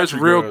 saying, them there's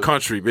country real girls-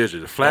 country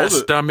bitches. Flat Those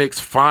are- stomachs,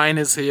 fine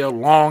as hell,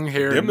 long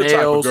hair, Them the type of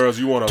nails, girls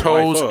you wanna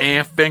toes wife up.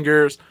 and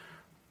fingers,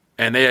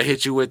 and they'll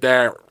hit you with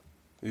that.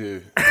 Yeah,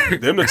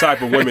 them the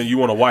type of women you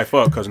want to wife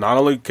up because not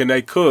only can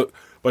they cook,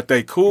 but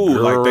they cool.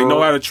 Like they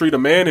know how to treat a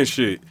man and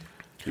shit.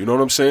 You know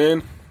what I'm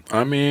saying?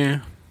 I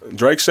mean,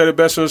 Drake said it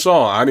best in the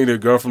song. I need a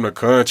girl from the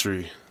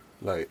country.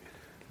 Like,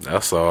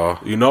 that's all.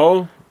 you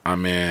know? I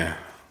mean,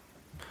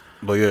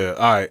 But yeah,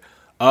 all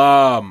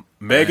right.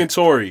 Megan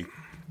Tory.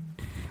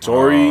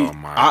 Tory, Oh,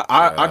 my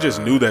I just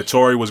knew that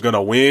Tory was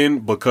gonna win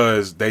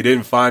because they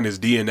didn't find his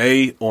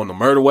DNA on the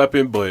murder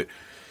weapon, but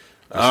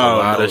there's a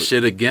lot of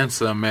shit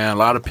against him, man. A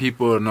lot of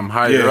people and them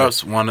higher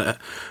ups want to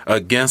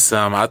against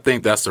him. I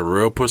think that's the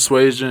real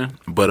persuasion.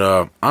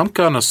 But I'm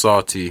kind of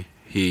salty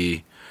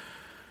he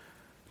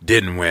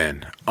didn't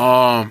win.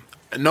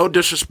 No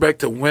disrespect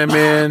to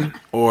women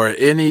or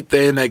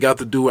anything that got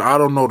to do with, I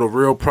don't know the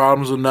real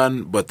problems or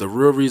nothing, but the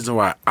real reason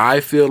why I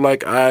feel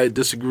like I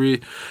disagree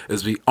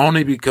is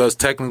only because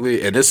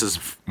technically, and this is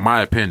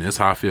my opinion, it's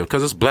how I feel,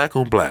 because it's black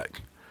on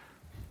black.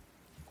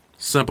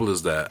 Simple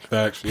as that.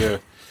 Facts, yeah.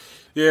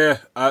 Yeah,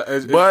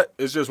 But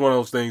it's just one of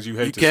those things you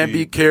hate you to can't see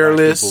be black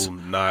careless.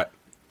 people not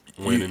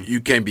winning.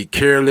 You can't be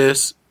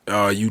careless.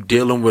 You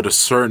dealing with a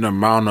certain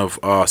amount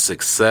of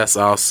success,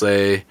 I'll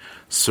say,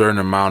 certain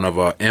amount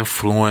of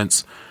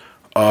influence.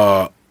 You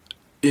know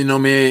what I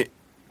mean?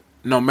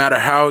 No matter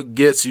how it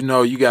gets, you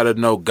know, you got to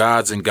know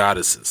gods and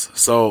goddesses.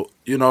 So,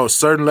 you know,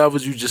 certain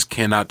levels you just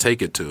cannot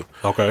take it to.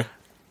 Okay.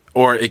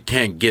 Or it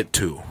can't get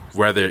to,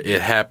 whether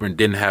it happened,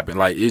 didn't happen.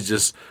 Like, it's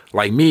just,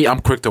 like me, I'm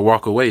quick to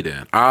walk away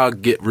then. I'll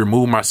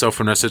remove myself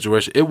from that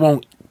situation. It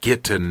won't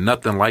get to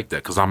nothing like that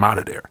because I'm out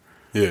of there.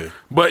 Yeah.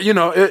 But, you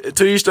know,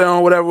 to each their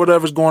own,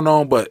 whatever's going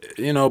on. But,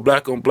 you know,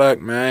 black on black,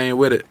 man, I ain't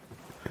with it.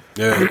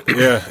 Yeah,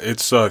 yeah, it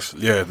sucks.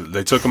 Yeah,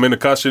 they took him into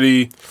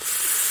custody,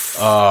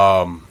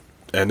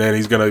 and then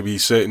he's going to be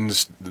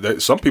sentenced.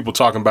 Some people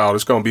talking about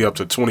it's going to be up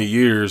to 20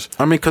 years.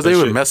 I mean, because they That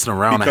were shit- messing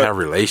around and because- have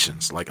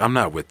relations. Like, I'm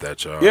not with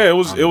that, y'all. Yeah, it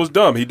was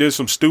dumb. He did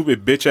some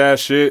stupid bitch ass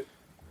shit.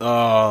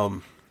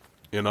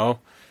 You know.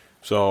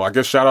 So I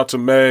guess shout out to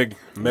Megan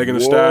Thee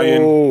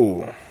Stallion,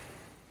 Whoa.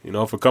 you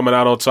know, for coming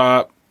out on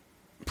top,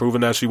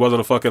 proving that she wasn't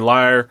a fucking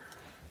liar.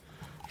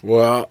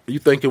 Well, you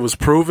think it was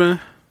proven?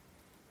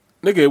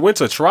 Nigga, it went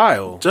to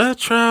trial. That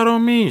trial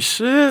don't mean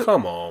shit.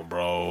 Come on,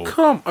 bro.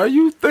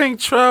 You think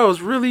trials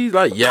really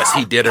like, yes,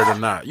 he did it or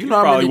not? You know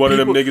how probably many one of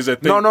them people, niggas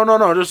that think-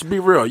 No, just be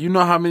real. You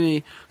know how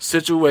many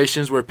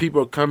situations where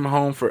people are coming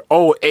home for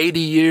 80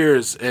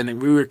 years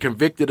and we were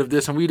convicted of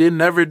this and we didn't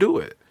never do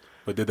it.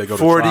 But did they go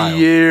to 40 trial?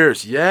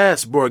 years,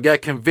 yes, boy,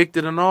 got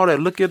convicted and all that.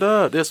 Look it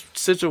up. There's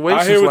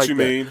situations I hear what like you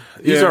that. mean.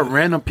 These Yeah. are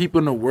random people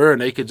in the world,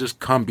 and they could just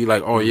come be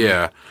like, "Oh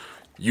yeah,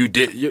 you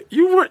did. You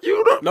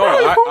don't." No,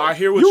 bro, I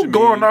hear what you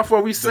going mean. off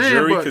what we The saying.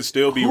 jury but could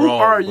still be who wrong,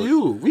 are but-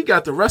 you? We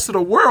got the rest of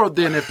the world.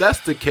 Then, if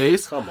that's the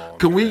case, Come on,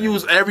 can we man.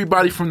 use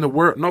everybody from the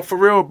world? No, for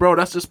real, bro.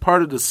 That's just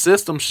part of the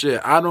system.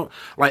 Shit, I don't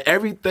like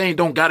everything.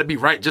 Don't got to be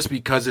right just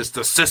because it's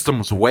the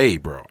system's way,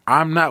 bro.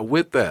 I'm not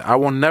with that. I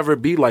will never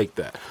be like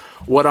that.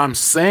 What I'm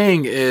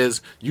saying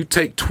is, you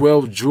take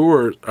 12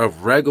 jurors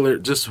of regular,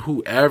 just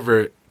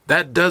whoever.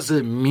 That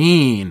doesn't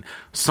mean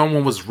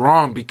someone was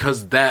wrong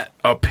because that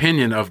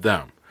opinion of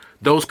them.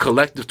 Those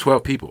collective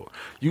 12 people.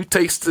 You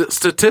take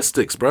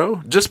statistics,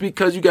 bro. Just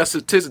because you got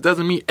statistics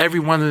doesn't mean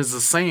everyone is the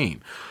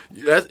same.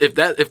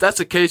 if that's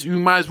the case, you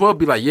might as well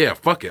be like, yeah,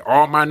 fuck it.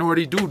 All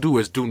minority do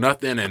is do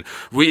nothing, and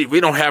we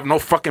don't have no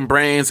fucking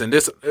brains, and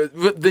this.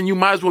 Then you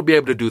might as well be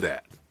able to do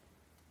that.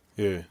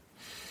 Yeah.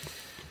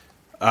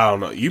 I don't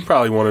know. You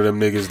probably one of them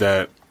niggas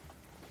that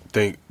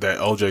think that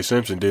O.J.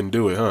 Simpson didn't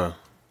do it, huh?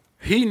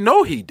 He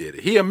know he did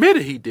it. He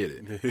admitted he did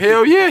it.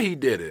 Hell yeah, he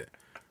did it.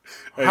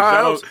 Hey,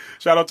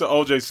 shout out to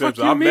O.J.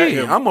 Simpson. I met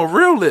him. I'm a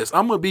realist.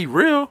 I'm gonna be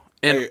real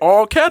in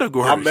all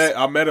categories.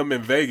 I met him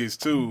in Vegas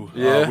too.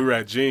 Yeah, we were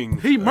at Jing.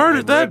 He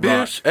murdered that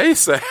bitch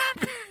ASAP.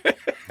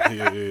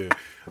 yeah.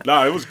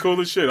 Nah, it was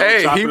cool as shit.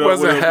 Hey, he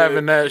wasn't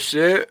having that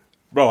shit.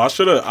 Bro, I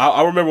should have.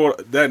 I remember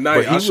that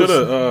night. I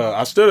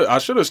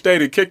should have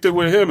stayed and kicked it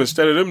with him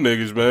instead of them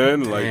niggas,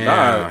 man. Like,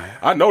 nah,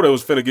 I know they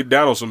was finna get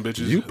down on some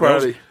bitches. You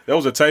probably there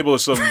was a table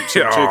of some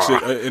chicks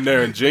in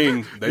there in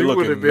Jing. They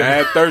looking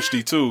mad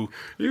thirsty too.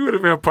 You would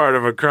have been part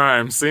of a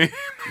crime scene.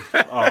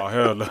 Oh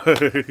hell no!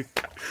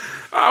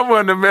 I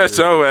wouldn't have met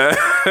your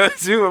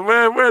ass. You were,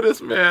 man, where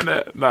this man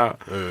at? Nah.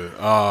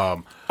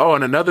 Oh,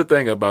 and another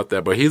thing about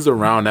that, but he's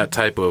around that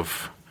type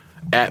of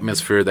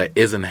atmosphere that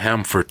isn't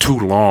him for too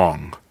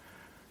long.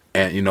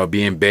 And, you know,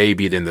 being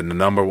babied and the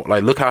number,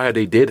 like, look how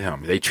they did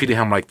him. They treated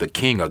him like the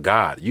king of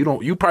God.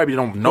 You probably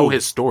don't know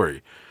his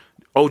story.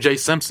 O.J.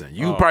 Simpson.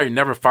 You probably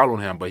never followed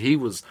him, but he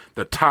was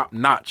the top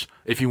notch,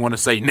 if you want to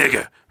say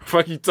nigga.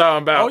 Fuck you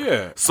talking about? Oh,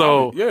 yeah.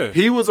 So,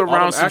 he was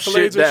around some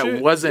shit that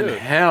wasn't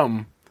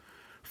him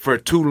for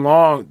too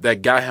long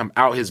that got him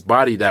out his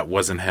body that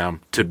wasn't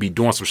him to be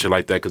doing some shit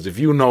like that. Because if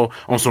you know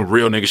on some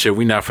real nigga shit,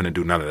 we not finna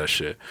do none of that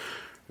shit.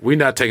 We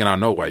not taking out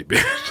no white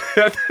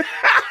bitch.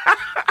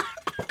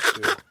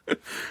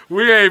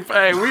 We ain't.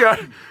 Hey, we are.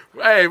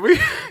 Hey, we.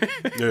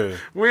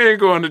 We ain't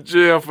going to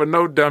jail for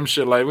no dumb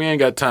shit. Like, we ain't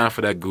got time for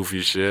that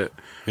goofy shit.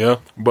 Yeah.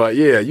 But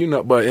yeah, you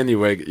know. But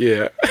anyway,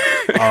 yeah.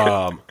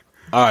 All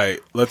right.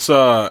 Let's.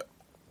 Coach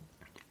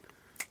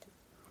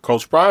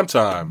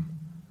Primetime.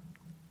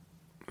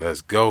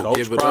 Let's go. Coach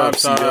Give it up,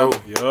 CO.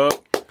 Yup.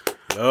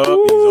 He's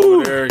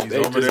over there. He's they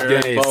over just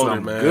there. Gave Boulder,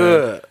 man.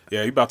 Good.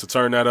 Yeah, he about to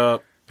turn that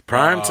up.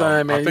 Prime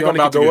time, man. I think I'm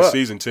about to get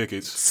season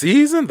tickets.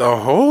 Season? The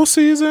whole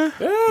season?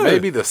 Yeah.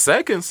 Maybe the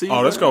second season.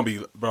 Oh, that's gonna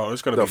be, bro.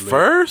 It's gonna be the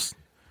first.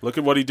 Look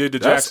at what he did to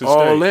That's Jackson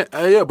all State.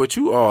 in. Yeah, but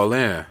you all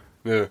in.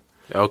 Yeah.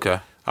 Okay.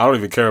 I don't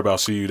even care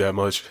about CU that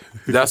much.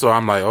 That's why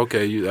I'm like,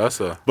 okay, that's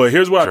a. But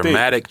here's what I think.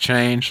 Dramatic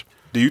change.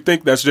 Do you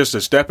think that's just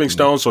a stepping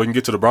stone so he can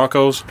get to the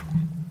Broncos?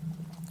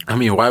 I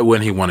mean, why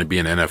wouldn't he want to be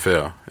in the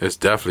NFL? It's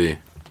definitely.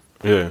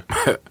 Yeah.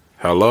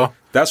 Hello.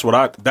 That's what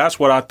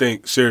I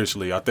think.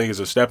 Seriously, I think it's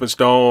a stepping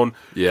stone.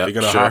 Yeah, you're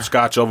gonna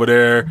hopscotch over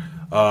there.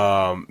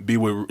 Be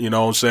with, you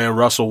know what I'm saying,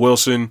 Russell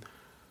Wilson,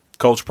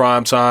 Coach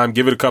Primetime.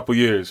 Give it a couple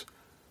years.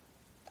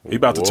 He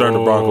about to turn the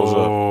Broncos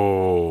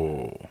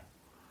up.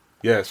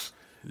 Yes,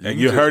 and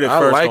you heard it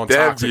first on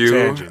Toxic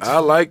Tangents. I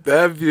like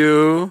that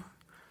view.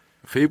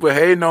 People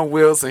hating on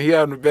Wilson. He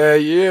having a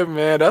bad year,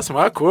 man. That's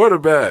my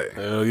quarterback.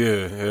 Hell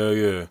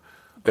yeah.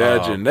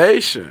 Badger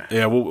Nation.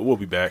 Yeah, we'll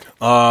be back.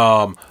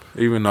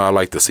 Even though I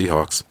like the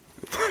Seahawks.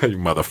 You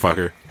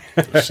motherfucker.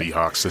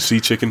 Seahawks, the Sea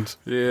Chickens.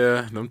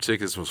 Yeah, them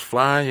chickens was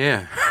flying,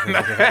 yeah.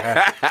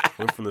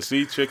 Went from the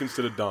Sea Chickens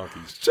to the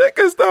Donkeys.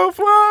 Chickens don't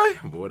fly.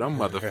 Boy, them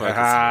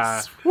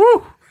motherfuckers.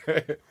 Woo.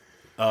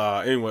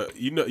 Anyway,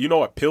 you know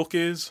what Pilk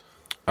is?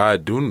 I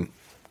do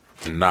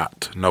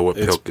not know what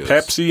Pilk is.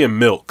 Pepsi and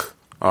milk.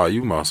 Oh,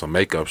 you must some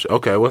makeup shit.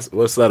 Okay, what's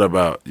that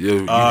about?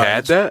 You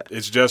had that?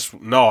 It's just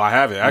no, I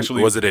haven't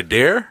actually. Was it a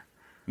dare?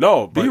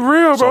 No, be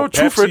real, bro.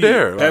 Truth or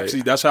dare.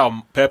 Pepsi. That's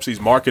how Pepsi's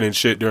marketing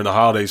shit during the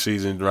holiday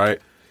season, right?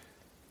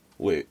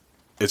 Wait,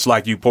 it's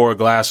like you pour a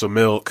glass of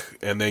milk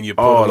and then you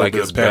put a little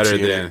bit of Pepsi better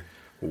in than. it.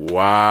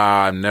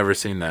 Wow, I've never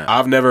seen that.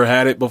 I've never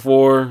had it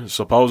before.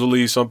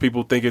 Supposedly, some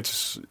people think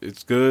it's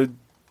good.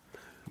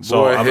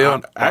 So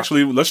Boy,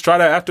 actually, let's try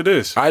that after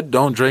this. I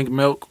don't drink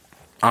milk.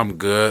 I'm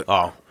good.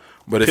 Oh,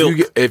 but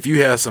if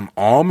you have some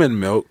almond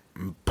milk,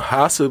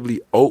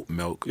 possibly oat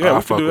milk, yeah,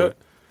 we can do that.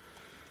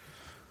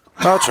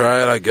 I'll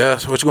try it, I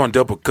guess. What, you gonna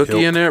dip a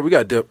cookie in there? We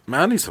got dip.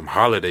 Man, I need some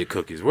holiday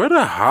cookies. Where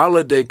the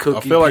holiday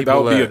cookies? I feel like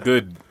that would be a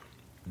good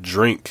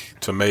drink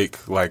to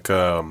make, like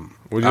what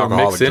you gonna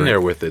mix in there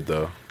with it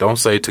though? Don't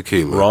say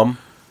tequila. Rum.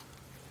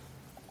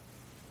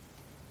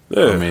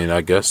 Yeah, I mean,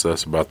 I guess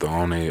that's about the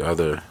only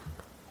other.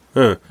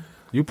 Huh.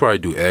 You probably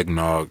do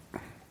eggnog.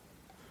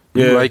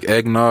 You like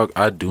eggnog?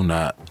 I do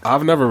not.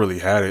 I've never really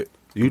had it.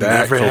 You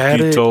never had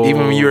it?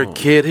 Even when you were a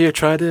kid? Here,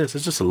 try this.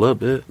 It's just a little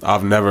bit.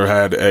 I've never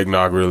had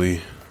eggnog,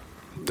 really.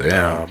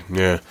 Damn.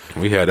 Yeah.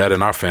 We had that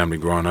in our family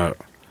growing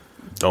up.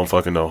 Don't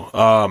fucking know.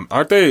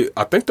 Aren't they?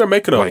 I think they're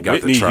making a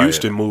Whitney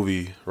Houston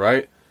movie,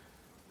 right?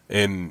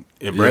 And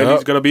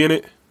Brandy's going to be in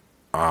it?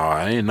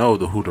 I didn't know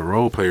who the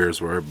role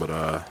players were, but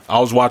I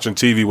was watching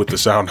TV with the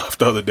sound off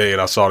the other day,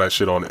 and I saw that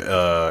shit on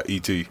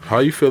ET. How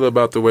you feel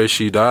about the way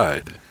she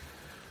died?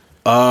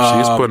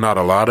 She's putting out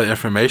a lot of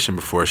information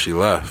before she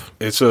left.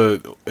 It's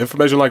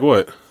information like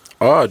what?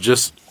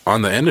 Just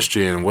on the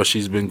industry and what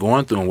she's been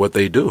going through and what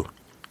they do.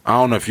 I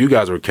don't know if you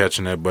guys were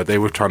catching it, but they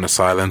were trying to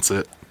silence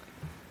it.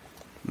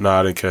 No,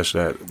 I didn't catch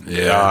that.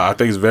 Yeah. I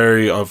think it's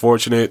very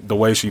unfortunate the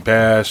way she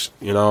passed,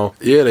 you know.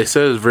 Yeah, they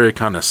said it's very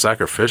kind of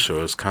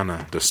sacrificial. It's kind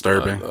of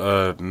disturbing.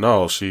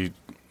 No, she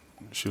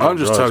was I'm on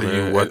just drugs, telling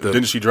you man. what the...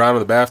 Didn't she drown in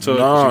the bathtub?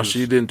 No,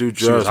 she didn't do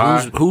she was drugs.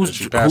 high, and Who's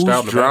she passed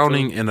out in the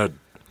drowning bathtub? in a...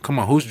 Come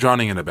on, who's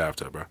drowning in a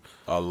bathtub, bro?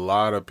 A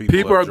lot of people.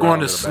 People have are going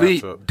drowned to in the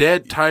sleep bathtub.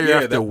 dead tired Yeah,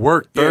 after that-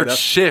 work, yeah, third that's-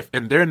 shift,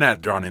 and they're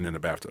not drowning in the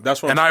bathtub.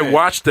 That's what I'm and saying. I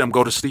watched them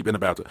go to sleep in the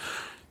bathtub.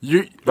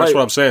 That's what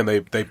I'm saying.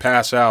 They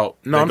pass out.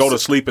 No, they I'm go to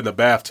s- sleep in the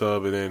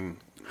bathtub, and then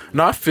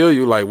No, I feel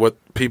you, like what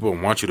people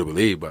want you to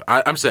believe, but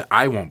I'm saying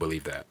I won't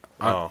believe that.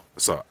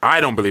 So I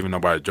don't believe in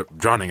nobody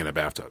drowning in a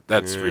bathtub.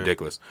 That's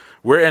ridiculous.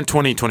 We're in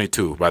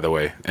 2022, by the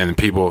way, and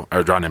people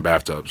are drowning in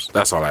bathtubs.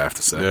 That's all I have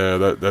to say. yeah,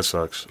 that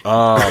sucks.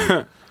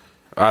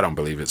 I don't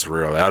believe it's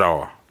real at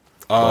all.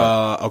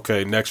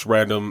 Okay, next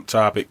random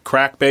topic.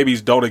 Crack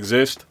babies don't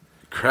exist.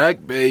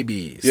 Crack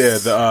babies.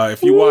 Yeah,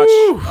 if you watch,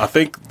 I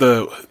think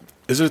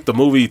is it the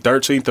movie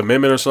 13th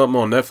Amendment or something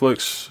on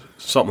Netflix?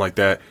 Something like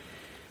that.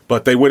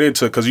 But they went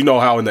into, because you know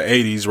how in the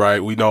 80s,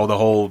 right, we know the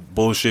whole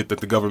bullshit that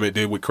the government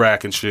did with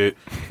crack and shit.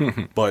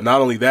 But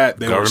not only that,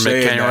 they were Government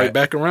saying came that right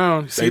back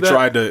around. You see they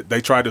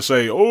that? tried to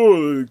say,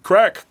 oh,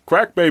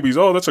 crack babies.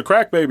 Oh, that's a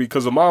crack baby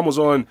because the mom was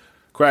on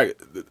crack.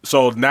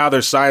 So now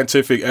there's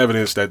scientific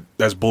evidence that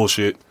that's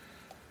bullshit.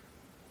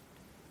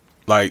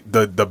 Like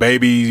the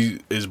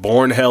baby is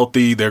born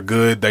healthy, they're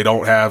good, they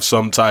don't have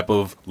some type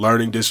of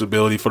learning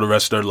disability for the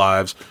rest of their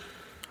lives.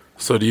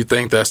 So do you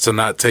think that's to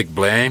not take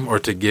blame or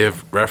to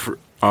give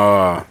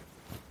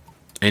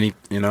any,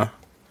 you know?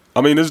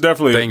 I mean, there's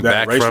definitely Thing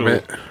that back from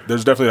racial. it.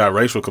 There's definitely that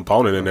racial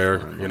component in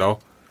there, you know.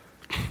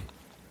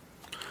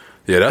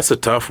 Yeah, that's a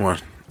tough one.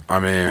 I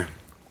mean,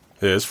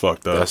 Yeah, it's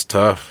fucked up. that's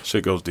tough.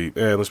 Shit goes deep.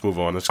 Yeah, let's move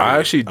on. I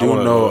actually do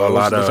know a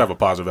lot Let's of- have a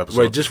positive episode.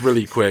 Wait, just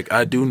really quick.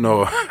 I do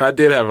know. I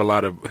did have a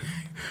lot of.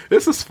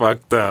 This is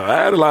fucked up.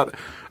 I had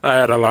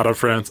a lot of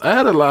friends. I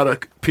had a lot of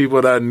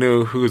people that I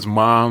knew whose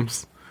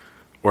moms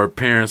or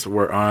parents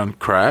were on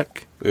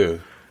crack, yeah,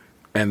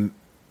 and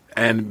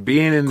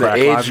being in the Crack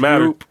lives age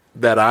matter. group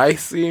that I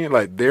see,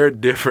 like they're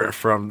different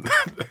from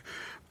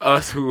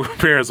us who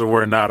parents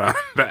were not on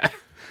that.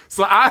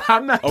 So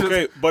I'm not.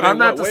 Okay, just, but I'm in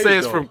not what to say ways,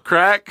 it's though? from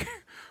crack.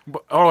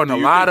 But, in Do a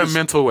you lot think of it's-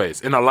 mental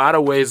ways, in a lot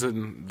of ways,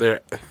 in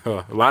there,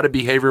 a lot of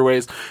behavior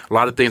ways, a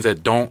lot of things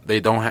that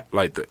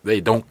they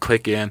don't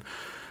click in,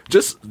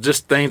 just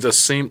things that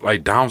seem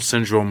like Down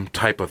syndrome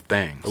type of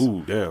things.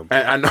 Ooh, damn.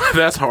 And I know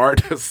that's hard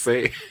to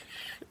say,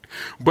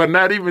 but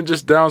not even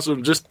just Down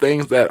syndrome, just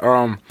things that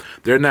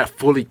they're not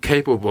fully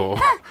capable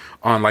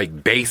on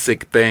like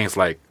basic things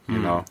like you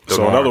know. the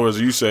So in norm. other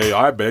words, you say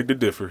I beg to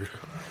differ.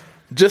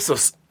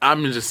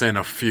 I'm just saying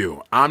a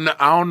few. I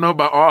don't know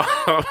about all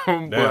of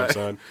them, Damn, but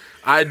son.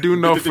 I do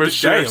know for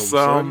sure Damn, some.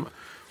 son.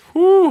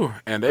 Whew,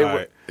 and they All were.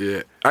 right.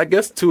 Yeah, I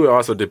guess too. It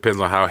also depends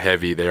on how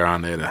heavy they're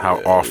on it and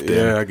how often.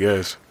 Yeah, I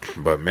guess.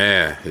 But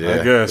man, yeah,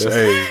 I guess.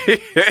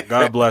 Hey,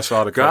 God bless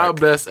all the crack God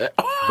bless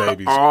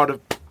babies. all the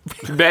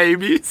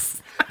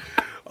babies.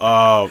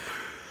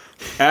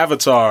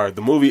 Avatar,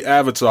 the movie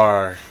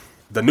Avatar,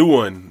 the new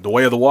one, The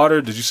Way of the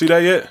Water. Did you see that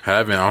yet?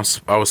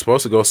 Haven't. I was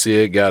supposed to go see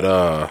it.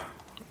 Got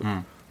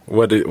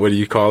what do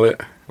you call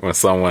it when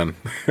someone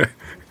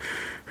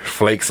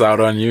flakes out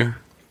on you?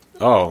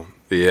 Oh,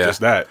 Yeah.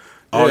 just that.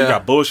 Oh, Yeah. you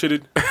got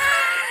bullshitted.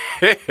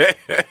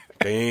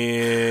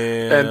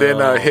 Damn. And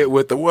then hit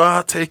with well,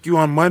 I'll take you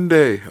on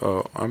Monday.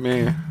 Oh, I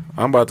mean,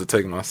 I'm about to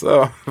take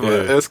myself. But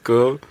Yeah. it's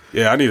cool.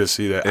 Yeah, I need to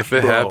see that. If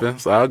it Bro,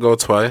 happens, I'll go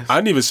twice. I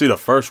didn't even see the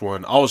first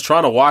one. I was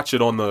trying to watch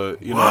it on the,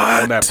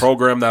 on that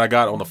program that I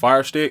got on the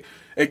Fire Stick.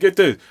 And get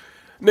this,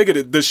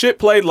 nigga, the shit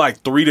played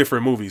like 3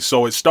 different movies.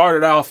 So it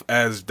started off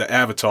as the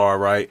Avatar,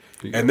 right?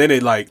 And then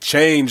it like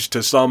changed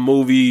to some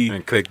movie.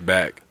 And click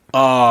back.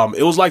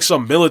 It was like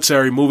some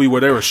military movie where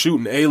they were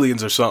shooting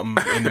aliens or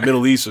something in the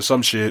Middle East or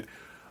some shit.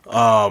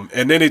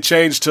 And then it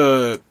changed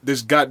to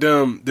this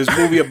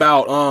movie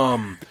about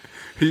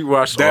He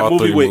watched that all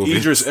movie 3 with movies.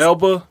 Idris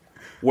Elba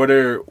where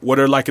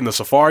they're like in the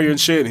safari and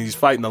shit and he's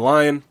fighting the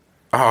lion.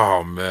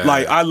 Oh man!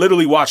 Like I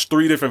literally watched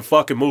 3 different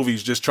fucking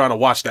movies just trying to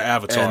watch the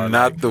Avatar. and Like,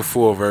 not the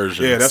full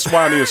version. yeah, that's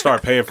why I need to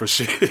start paying for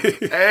shit.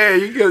 Hey,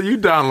 you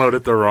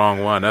downloaded the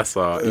wrong one. That's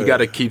all. You got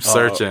to keep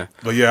searching.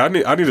 But yeah, I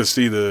need to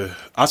see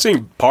I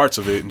seen parts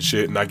of it and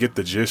shit, and I get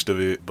the gist of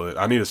it. But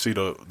I need to see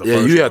the Yeah,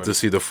 first you have one. to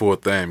see the full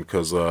thing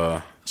because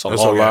a there's a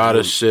long-ass lot of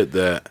movie. shit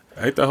that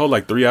Ain't that whole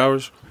like 3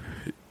 hours?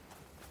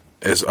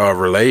 is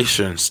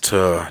relations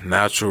to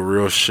natural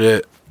real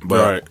shit.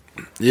 But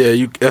Right.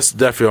 yeah, that's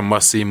definitely a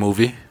must see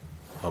movie.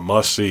 A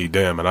must see.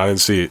 Damn, and I didn't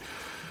see it.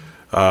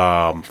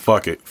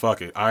 Fuck it.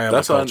 I am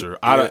the culture.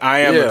 I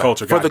am the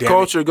culture. For God the damn it.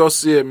 culture, go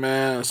see it,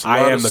 man. It's a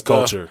I lot am of the stuff.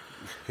 culture.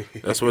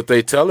 That's what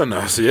they telling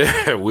us.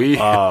 Yeah, we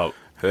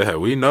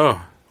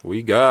know.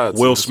 We gods.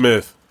 Will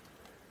Smith.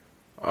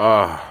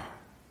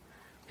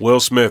 Will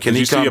Smith. Can Did he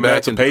you see come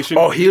back? Emancipation?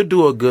 He'll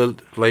do a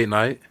good late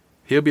night.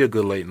 He'll be a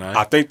good late night.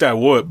 I think that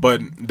would,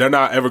 but they're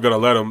not ever gonna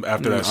let him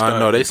after that. I stunt.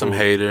 know they some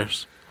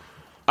haters.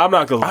 I'm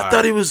not gonna lie. I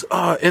thought he was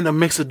in the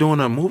mix of doing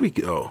a movie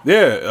though.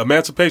 Yeah,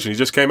 Emancipation. He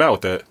just came out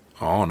with that.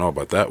 I don't know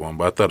about that one,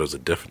 but I thought it was a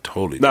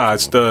totally Nah,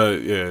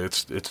 different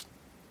it's it's.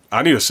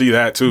 I need to see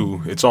that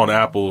too. It's on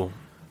Apple.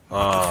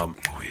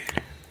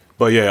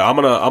 But yeah, I'm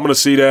gonna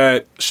see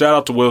that. Shout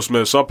out to Will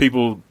Smith. Some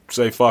people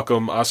say fuck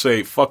him. I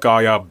say fuck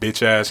all y'all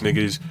bitch ass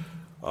niggas.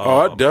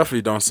 I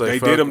definitely don't say they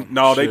fuck did him.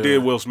 No, shit. they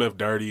did Will Smith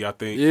dirty. I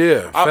think.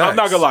 Yeah, I'm not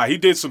facts. gonna lie. He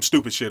did some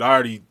stupid shit. I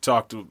already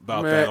talked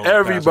about that. Man, On the past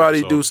everybody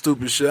episode. do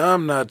stupid shit.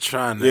 I'm not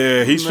trying to.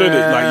 Yeah, he shouldn't.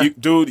 Nah.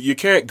 Like, dude, you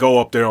can't go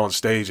up there on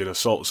stage and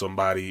assault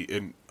somebody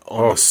at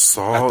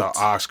Assault? the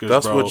Oscars.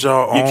 That's bro. what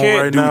y'all You on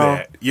can't right do now?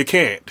 that. You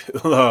can't.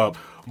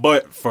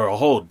 But for a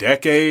whole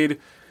decade,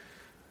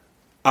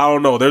 I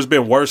don't know. There's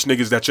been worse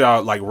niggas that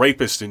y'all like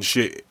rapists and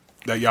shit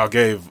that y'all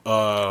gave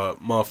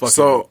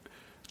motherfucking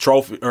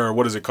trophy or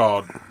what is it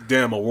called?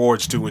 Damn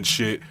awards to and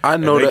shit. I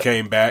know and they that-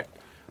 came back.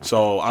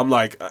 So I'm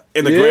like,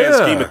 in the grand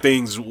scheme of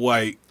things,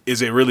 like,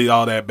 is it really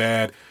all that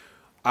bad?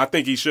 I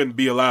think he shouldn't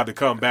be allowed to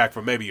come back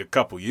for maybe a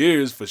couple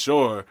years for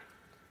sure.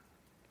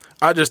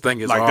 I just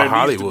think it's Like, all there needs to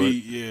Hollywood. be-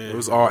 yeah. It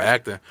was all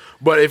acting.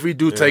 But if we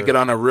do take it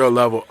on a real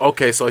level,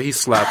 okay, so he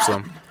slaps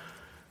him.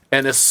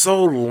 And it's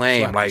so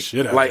lame. Slap the Like,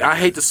 shit out like of him. I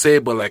hate to say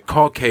it, but like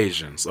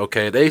Caucasians,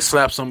 okay, they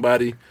slap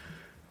somebody,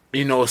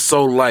 it's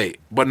so light.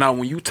 But now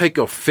when you take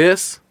a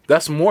fist,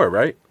 that's more,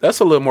 right? That's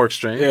a little more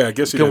extreme. Yeah, I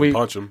guess he didn't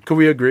punch him. Can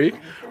we agree?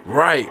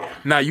 Right.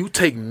 Now you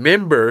take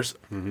members,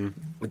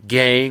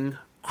 gang,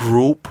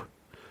 group,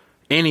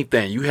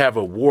 anything. You have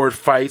award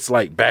fights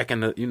like back in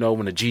the,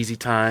 when the Jeezy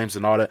times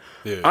and all that.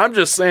 Yeah. I'm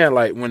just saying,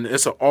 like, when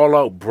it's an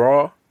all-out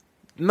brawl,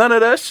 none of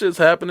that shit's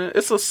happening.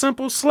 It's a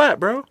simple slap,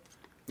 bro.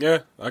 Yeah,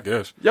 I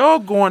guess. Y'all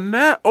going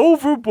that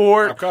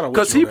overboard I'm kinda with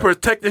because you he on that.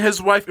 protected his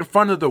wife in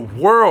front of the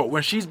world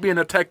when she's being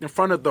attacked in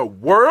front of the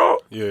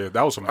world. Yeah,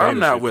 that was some I'm hater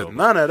not shit, with though.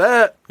 none of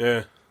that.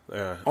 Yeah,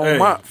 yeah. On Hey,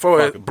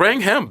 fuck it.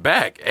 bring him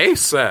back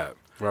ASAP.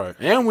 Right.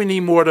 And we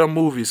need more of them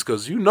movies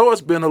because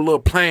it's been a little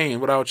plain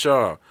without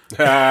y'all.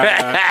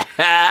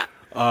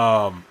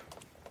 All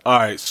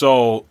right,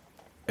 so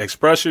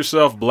express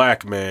yourself,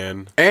 black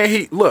man.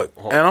 And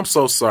and I'm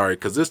so sorry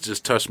because this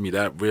just touched me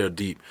that real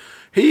deep.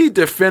 He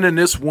defending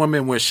this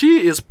woman when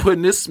she is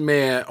putting this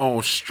man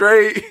on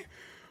straight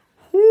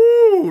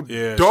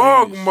Yeah,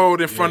 dog she's- mode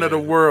in front of the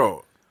yeah.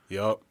 world.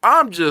 Yup.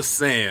 I'm just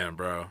saying,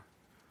 bro.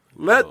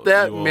 Let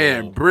that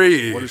man What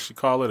breathe. does she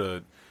call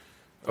it?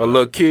 A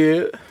little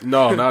kid,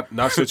 No,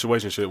 not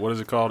situation shit. What is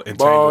it called?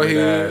 bald Entanglement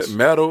head, ass.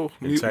 metal,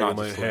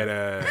 Entanglement head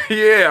ass.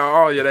 Yeah,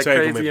 oh yeah, that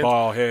Entanglement crazy.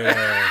 bald head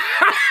ass.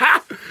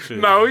 Shit.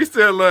 No, we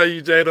still love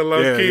you, Jada, low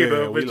Yeah, key yeah,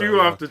 though. we But love you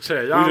y'all. off the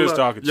chat. We Y'all just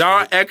talking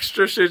y'all shit.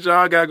 extra shit.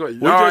 Y'all got go. We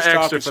Y'all just extra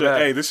talking for shit. that.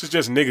 Hey, this is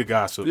just nigga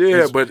gossip. Yeah,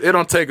 It's- but it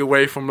don't take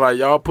away from like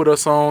y'all put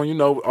us on,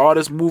 all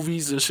this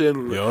movies and shit.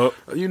 Yup.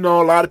 A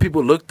lot of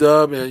people looked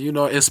up and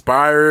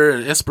inspire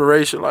and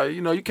inspiration. Like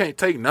you can't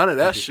take none of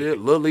that shit.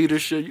 Little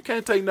leadership, you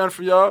can't take none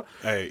from y'all.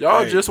 Hey,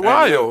 y'all hey, just hey,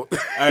 wild.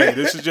 Hey,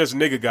 this is just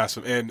nigga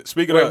gossip. And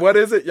speaking Wait, of what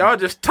is it? Y'all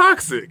just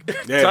toxic.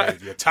 Yeah,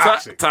 you're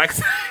toxic.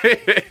 Toxic.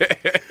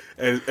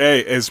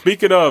 and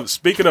speaking of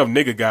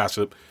nigga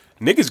gossip,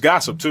 niggas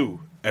gossip too.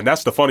 And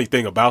that's the funny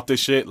thing about this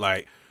shit.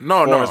 Like,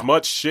 No, for no. as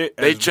much shit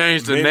They as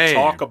changed the men name.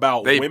 talk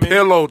about they women.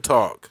 pillow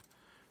talk.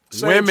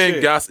 Same Women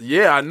shit. gossip.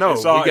 Yeah, I know.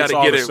 It's all- we got it's to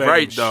all get the it same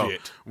right though.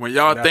 shit. When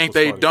y'all And that's think what's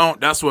they funny.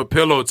 don't, that's what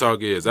pillow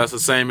talk is. That's the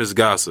same as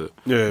gossip.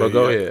 Yeah, but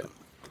go yeah. ahead.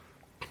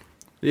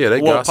 Yeah,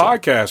 they Well, gossip.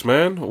 podcasts,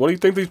 man. What do you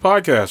think these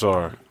podcasts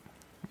are?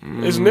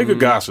 It's nigga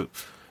gossip.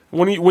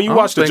 When you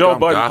watch the think Joe I'm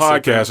Budden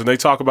gossiping. podcast and they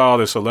talk about all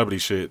this celebrity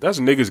shit, that's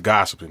niggas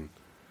gossiping.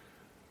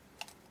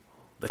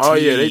 Oh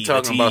yeah, they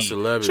talking about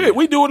celebrities. Shit,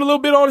 we do it a little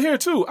bit on here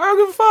too. I don't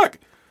give a fuck.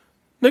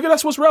 Nigga,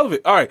 that's what's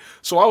relevant. All right,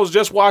 so I was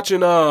just watching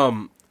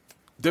them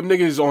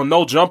niggas on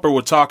No Jumper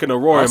were talking to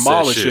Roy I and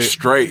Maul said and shit.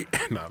 straight.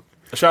 No.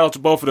 Shout out to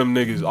both of them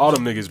niggas, all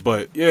them niggas.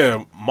 But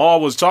yeah, Maul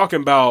was talking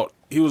about,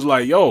 he was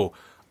like, yo,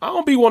 I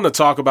don't be wanting to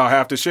talk about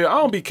half the shit. I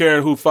don't be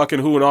caring who fucking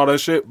who and all that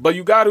shit. But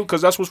you got to,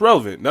 because that's what's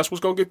relevant. That's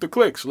what's going to get the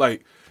clicks.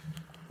 Like,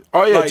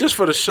 Oh yeah, like, just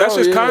for the show. That's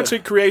just yeah.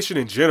 content creation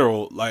in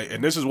general. Like,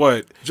 and this is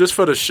what Just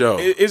for the show.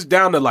 it's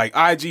down to, like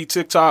IG,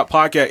 TikTok,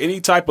 podcast, any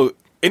type of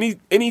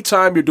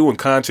anytime you're doing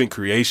content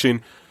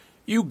creation,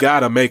 you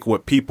gotta make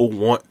what people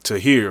want to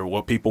hear,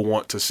 what people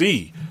want to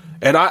see.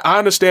 And I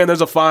understand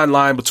there's a fine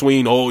line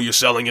between, oh, you're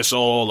selling your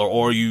soul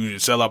or you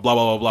sell out blah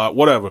blah blah blah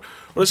whatever.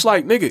 But it's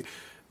like, nigga,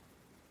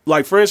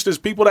 like for instance,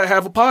 people that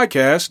have a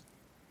podcast,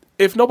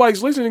 if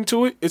nobody's listening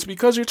to it, it's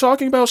because you're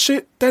talking about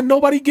shit that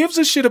nobody gives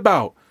a shit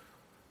about.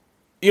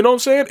 You know what I'm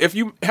saying? If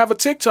you have a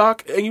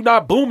TikTok and you're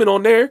not booming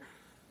on there,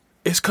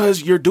 it's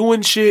because you're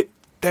doing shit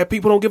that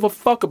people don't give a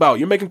fuck about.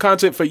 You're making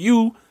content for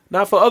you,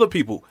 not for other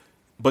people.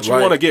 But you Right.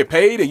 want to get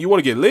paid and you want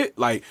to get lit.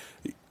 Like,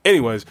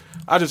 anyways,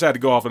 I just had to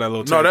go off on that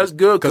little No, tangent. that's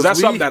good, because 'cause that's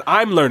we- something that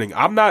I'm learning.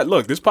 I'm not,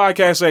 look, this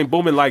podcast ain't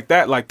booming like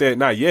that,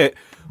 not yet.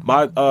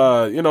 My,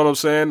 you know what I'm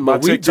saying? My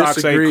But we TikToks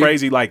disagree. ain't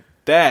crazy like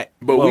that.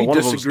 But Well, we one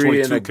of them's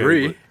disagree and 22K,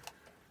 agree. but-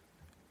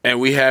 And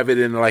we have it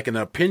in like an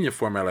opinion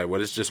format, like, well,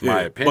 it's just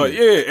my Yeah, opinion. but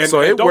yeah, and- so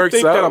and it don't works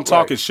think out. that I'm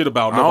talking like, shit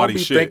about I don't nobody's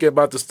be shit. thinking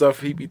about the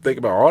stuff he be thinking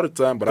about all the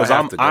time, but I Because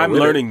have to go I'm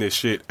with learning it. this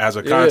shit as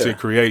a Yeah. content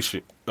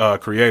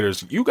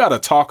creators. You got to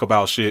talk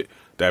about shit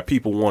that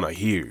people want to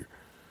hear.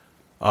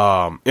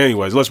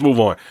 Anyways, let's move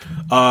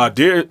on.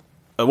 Dear,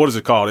 what is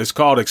it called? It's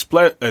called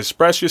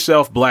Express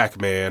Yourself, Black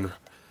Man.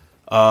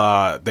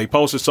 They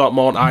posted something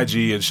on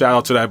IG, and shout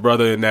out to that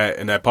brother in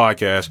that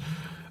podcast.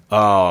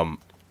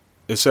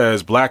 It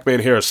says, Black Man,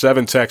 here are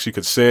 7 texts you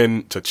could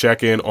send to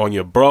check in on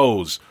your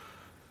bros.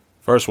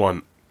 First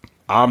one,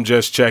 I'm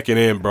just checking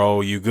in,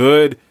 bro. You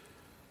good?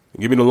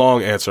 Give me the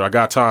long answer. I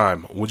got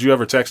time. Would you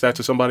ever text that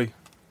to somebody?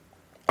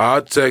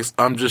 I'll text,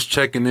 I'm just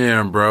checking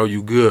in, bro.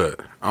 You good?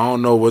 I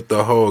don't know what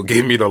the whole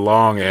give me the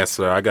long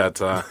answer. I got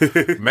time.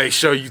 Make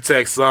sure you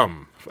text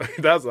something.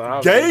 That's what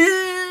I'm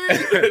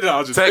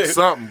No, just text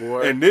something,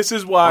 boy. And this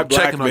is why I'm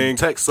black checking on you. men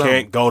Text something.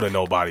 can't go to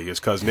nobody. It's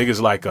because niggas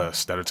like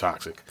us that are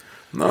toxic.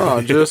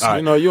 No, just, All right.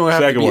 you know, you don't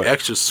have Second to be one.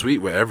 extra sweet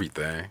with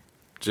everything.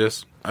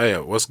 Just, hey,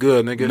 what's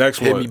good, nigga? Next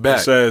Hit one me back.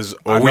 it says,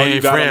 Or I we know ain't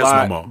you got a friends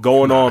lot no more.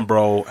 going on,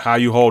 bro. How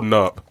you holding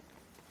up?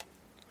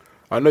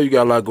 I know you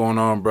got a lot going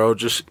on, bro.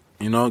 Just,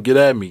 you know, get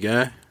at me,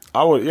 gang.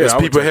 I would, yeah, There's I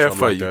would people text here something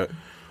for like you. that.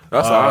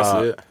 That's how I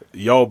see it.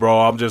 Yo,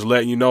 bro, I'm just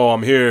letting you know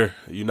I'm here.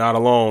 You're not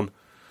alone.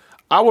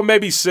 I would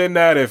maybe send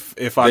that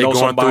if I They know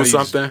going through somebody's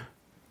something?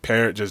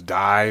 parent just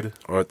died.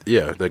 Or,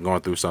 yeah, they're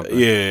going through something.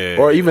 Yeah.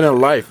 Or even in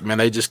life, man,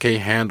 they just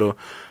can't handle,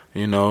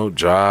 you know,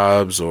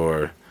 jobs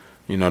or,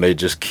 you know, they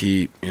just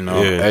keep, you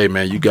know, Yeah. hey,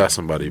 man, you got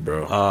somebody,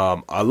 bro.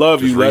 I love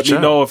Just you. Let reach me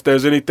out. know if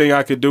there's anything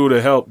I could do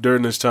to help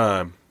during this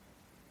time.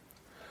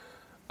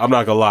 I'm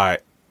not gonna lie.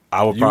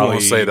 I would You probably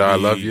won't say that I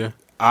love you?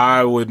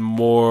 I would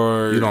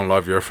more. You don't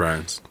love your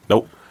friends.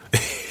 Nope.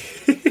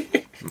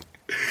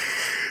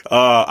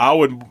 I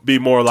would be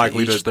more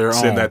likely each to their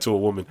send own. that to a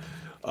woman.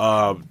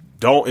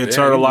 Don't you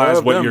internalize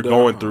love what them, you're though.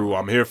 going through.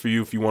 I'm here for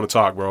you if you want to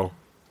talk, bro.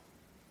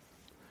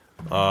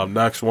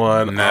 Next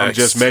one. I'm Next.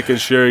 just making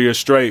sure you're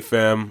straight,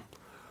 fam.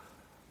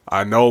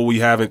 I know we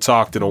haven't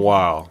talked in a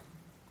while.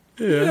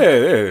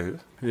 Yeah.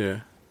 Yeah.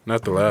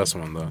 Not the last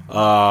one, though.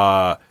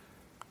 How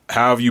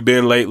have you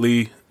been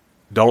lately?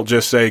 Don't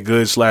just say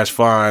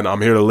good/fine.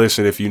 I'm here to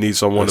listen if you need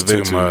someone That's to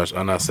vent too to. much.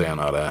 I'm not saying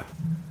all that.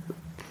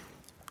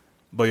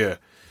 But yeah,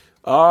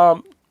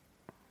 I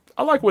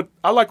like what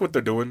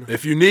they're doing.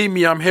 If you need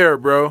me, I'm here,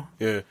 bro.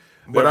 Yeah,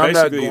 But They're I'm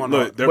not basically- going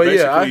look, on. they're But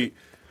yeah, basically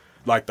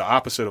like the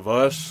opposite of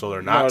us, so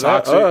they're not No,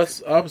 toxic.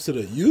 us, opposite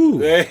of you.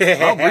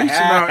 I'm reaching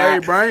out. Hey,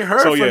 Brian,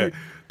 heard So from yeah, you.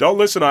 don't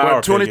listen to our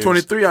But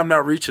 2023, I'm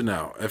not reaching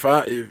out. If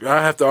I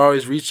have to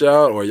always reach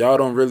out, or y'all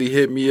don't really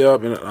hit me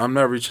up, and I'm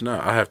not reaching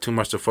out. I have too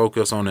much to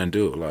focus on and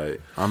do. Like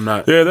I'm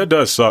not. Yeah, that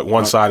does suck.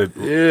 One-sided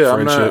Yeah,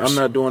 friendships. I'm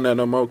not doing that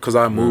no more because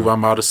I move.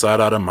 I'm out of sight,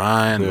 out of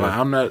mind. Yeah.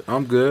 Like,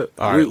 I'm good.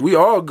 All right. We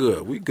all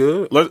good. We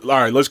good. All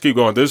right, let's keep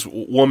going. This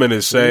woman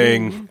is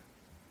saying,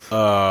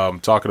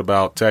 talking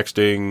about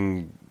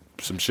texting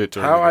some shit to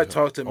her. How I niggas.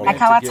 talk to men. Like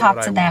how I get talk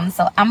what to I them. want.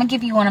 So I'm gonna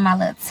give you one of my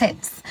little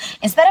tips.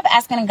 Instead of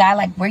asking a guy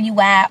like where you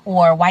at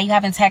or why you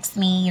haven't texted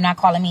me, you're not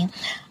calling me,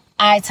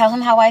 I tell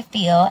him how I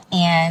feel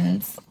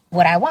and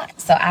what I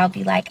want. So I'll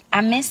be like,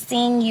 I miss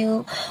seeing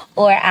you,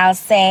 or I'll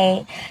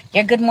say,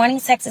 your good morning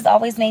text has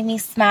always made me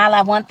smile.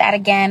 I want that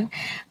again.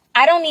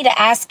 I don't need to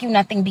ask you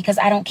nothing because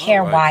I don't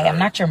care like why. her. I'm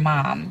not your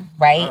mom,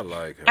 right? I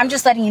like her. I'm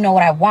just letting you know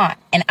what I want,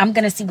 and I'm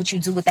going to see what you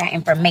do with that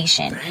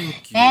information.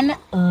 Men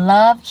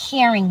love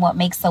hearing what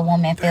makes a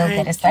woman feel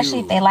good, especially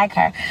if they like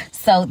her.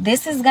 So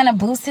this is going to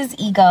boost his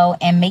ego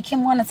and make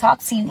him want to talk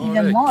to you even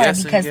that more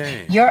guessing because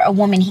game. you're a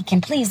woman he can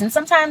please. And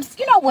sometimes,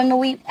 you know, women,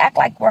 we act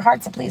like we're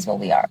hard to please. Well,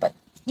 we are, but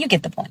you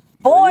get the point.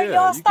 Boy, yeah,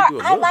 y'all you can start. do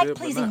a I little like bit,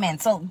 but pleasing not- men.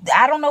 So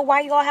I don't know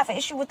why y'all have an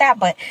issue with that.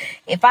 But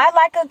if I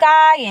like a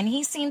guy and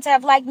he seemed to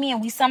have liked me and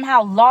we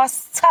somehow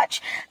lost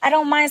touch, I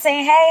don't mind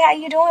saying, hey, how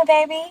you doing,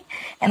 baby?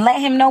 And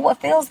let him know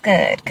what feels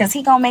good. Because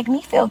he going to make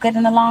me feel good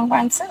in the long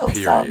run, too. So,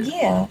 Period.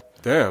 yeah.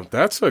 Damn,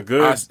 that's a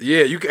good.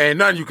 Yeah, you can, ain't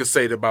nothing you can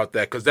say about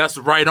that because that's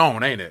right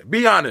on, ain't it?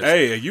 Be honest.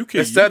 Hey, you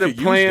can Instead you of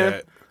can playing, use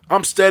that.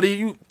 I'm steady.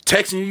 You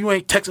texting you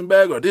ain't texting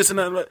back or this and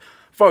that.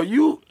 For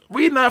you,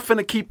 we not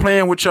finna keep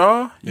playing with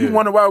y'all. You Yeah.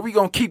 wonder why we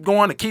gonna keep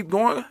going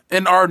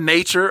in our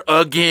nature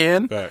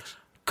again? Facts.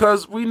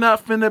 Cause we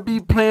not finna be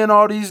playing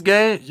all these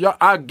games. Y'all,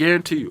 I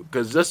guarantee you.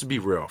 Cause let's be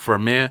real, for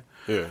men,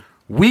 Yeah,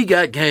 we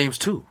got games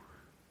too,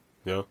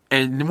 yeah.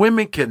 and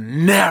women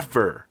can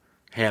never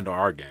handle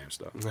our game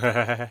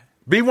stuff.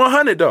 Be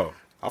 100 though.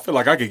 I feel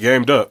like I get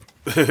gamed up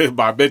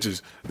by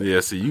bitches. Yeah,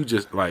 see, you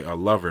just like a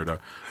lover though.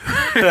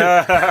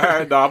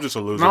 No, I'm just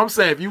a loser. No, I'm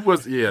saying if you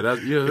was, yeah,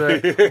 that's you know what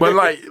I'm saying? But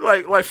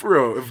like for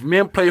real, if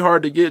men play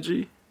hard to get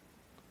G,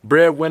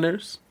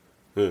 breadwinners,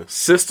 Yeah.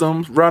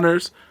 systems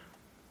runners,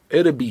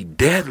 it'll be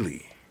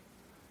deadly.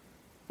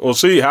 Well,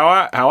 see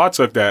how I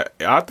took that.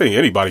 I think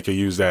anybody could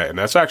use that, and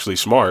that's actually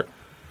smart.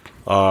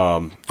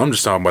 I'm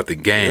just talking about the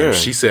game. Yeah.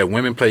 She said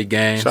women play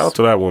games. Shout out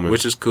to that woman.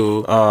 which is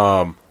cool.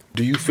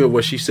 Do you feel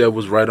what she said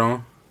was right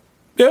on?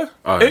 Yeah,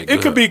 All right,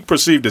 it could be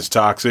perceived as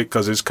toxic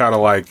because it's kind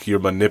of like you're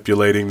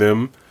manipulating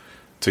them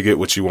to get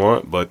what you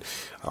want. But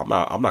I'm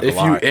not gonna If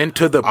lie. you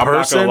into the I'm not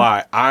person, gonna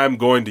lie. I'm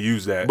going to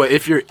use that. but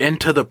if you're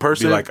into the be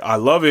person, like, I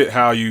love it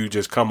how you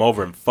just come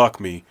over and fuck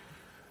me,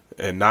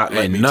 and not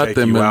let Ain't me nothing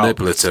take you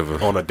manipulative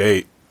out on a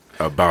date.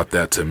 about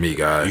that to me,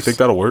 guys. You think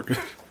that'll work?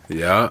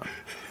 Yeah.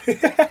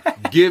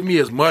 Give me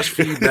as much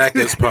feedback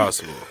as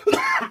possible.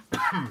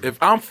 If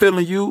I'm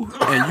feeling you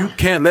and you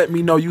can't let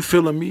me know you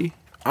feeling me,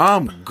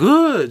 I'm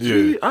good.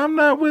 G. Yeah. I'm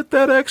not with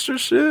that extra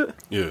shit.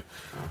 Yeah.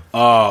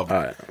 All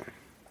right.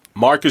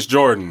 Marcus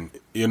Jordan,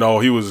 he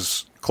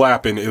was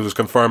clapping. It was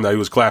confirmed that he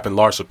was clapping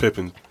Larsa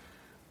Pippen.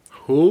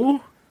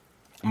 Who?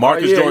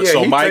 Marcus Jordan.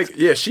 So Mike,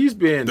 she's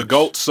been the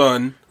GOAT's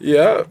son.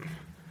 Yep.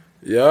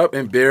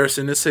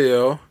 Embarrassing as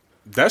hell.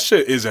 That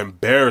shit is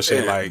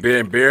embarrassing.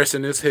 Been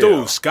embarrassing as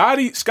hell. Dude,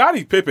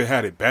 Scottie Pippen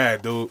had it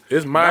bad, dude.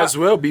 It might as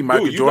well be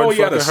Michael Jordan.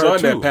 He had a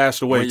son that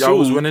passed away when too. Y'all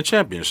was winning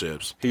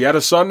championships. He had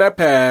a son that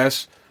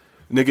passed.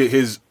 Nigga,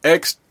 his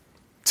ex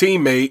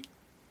teammate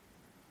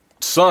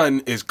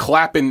son is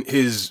clapping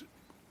his.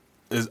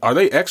 Are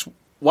they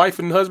ex-wife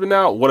and husband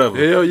now? Whatever.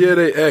 Hell yeah,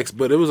 they ex.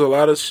 But it was a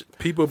lot of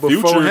people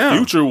before him.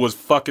 Future was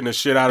fucking the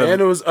shit out of him.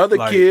 And it was other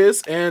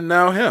kids, and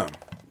now him.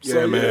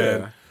 Yeah,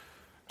 man.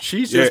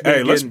 She's just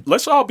been getting...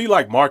 let's all be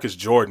like Marcus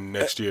Jordan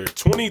next year.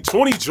 20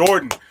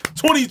 Jordan,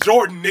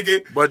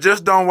 nigga. But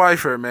just don't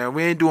wife her, man.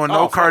 We ain't doing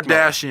no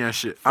Kardashian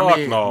shit.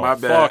 My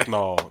bad.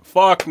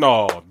 Fuck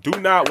no. Do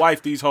not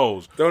wife these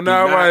hoes. Do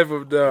not wife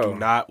them, though. Do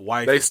not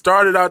wife. They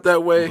started out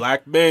that way.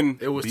 Black men.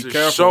 It was be to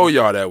careful. show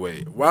y'all that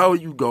way. Why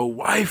would you go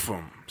wife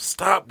them?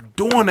 Stop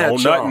doing that,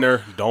 Don't nut in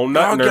her. Don't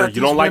nut in her.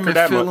 You don't like her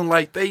that much. Feeling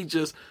like they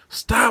just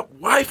stop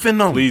wifing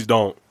them. Please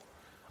don't.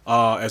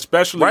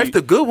 Especially wife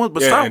the good ones,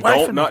 but stop and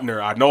wifing don't nut in her.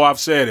 I know I've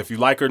said if you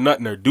like her, nut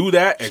in her. Do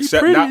that,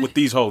 except pretty. not with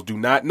these hoes. Do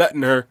not nut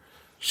in her.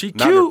 She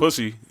not cute. in her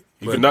pussy.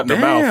 You can nut in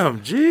her mouth.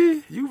 Damn,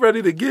 G, you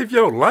ready to give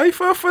your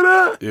life up for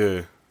that?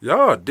 Yeah.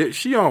 Y'all,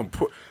 she on.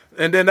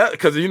 And then that,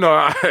 because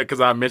because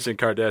I mentioned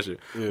Kardashian,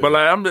 but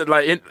like I'm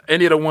like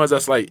any of the ones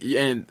that's like,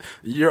 and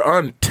you're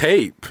on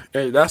tape,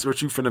 and that's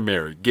what you finna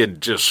marry, getting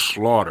just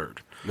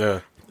slaughtered.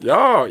 Yeah.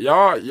 Y'all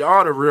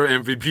the real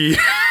MVP.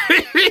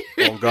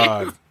 On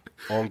God.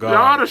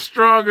 Y'all the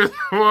strongest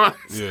ones.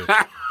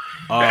 Yeah.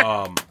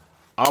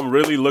 I'm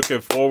really looking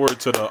forward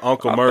to the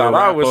Uncle Murder wrap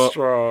I was up.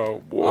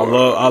 strong.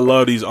 Boy. I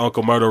love these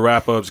Uncle Murder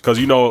wrap ups because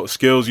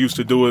Skills used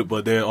to do it,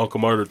 but then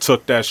Uncle Murder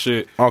took that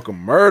shit. Uncle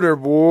Murder,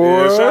 boy.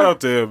 Yeah, shout out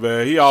to him,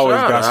 man. He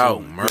always got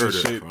some Murder good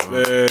shit.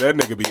 Man, that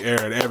nigga be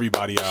airing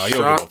everybody out. He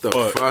Shout don't give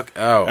a fuck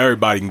out.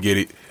 Everybody can get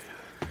it,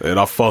 and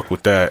I fuck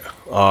with that.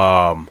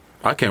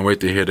 I can't wait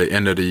to hear the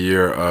end of the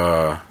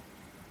year.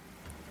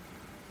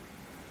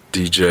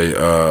 DJ,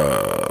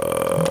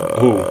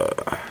 who?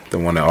 The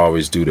one that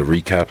always do the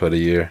recap of the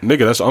year.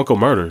 Nigga, that's Uncle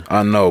Murder.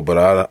 I know,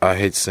 but I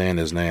hate saying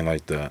his name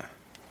like that.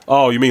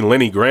 Oh, you mean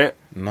Lenny Grant?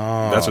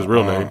 No. That's his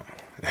real name.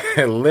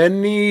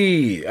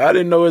 Lenny. I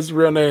didn't know his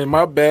real name.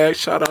 My bad.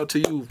 Shout out to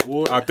you,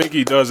 boy. I think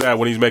he does that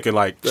when he's making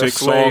like chick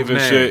songs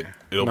and shit.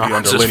 It'll be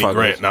under Lenny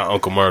Grant, not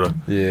Uncle Murder.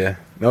 Yeah.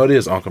 No, it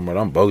is Uncle Murder.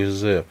 I'm bogus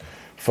as hell.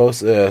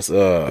 Folks ass,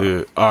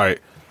 Yeah. All right.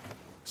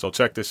 So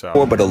check this out.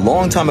 But a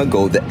long time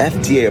ago, the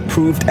FDA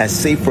approved as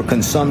safe for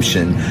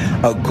consumption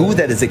a goo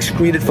that is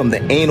excreted from the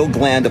anal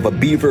gland of a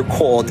beaver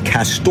called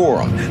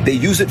castorum. They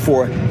use it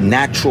for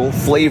natural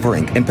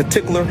flavoring, in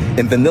particular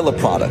in vanilla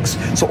products.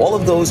 So all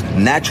of those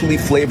naturally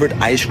flavored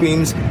ice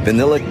creams,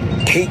 vanilla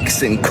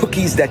cakes, and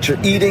cookies that you're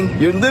eating,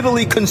 you're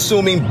literally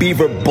consuming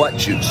beaver butt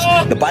juice.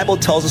 The Bible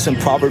tells us in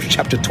Proverbs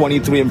chapter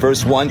 23 and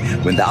verse 1,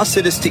 when thou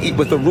sittest to eat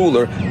with a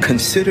ruler,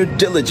 consider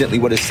diligently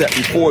what is set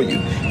before you,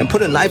 and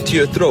put a knife to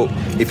your throat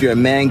if you're a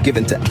man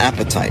given to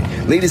appetite.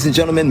 Ladies and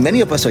gentlemen,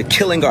 many of us are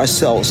killing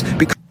ourselves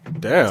because...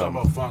 Damn. Talking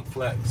about Funk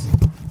Flex.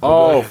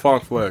 Oh,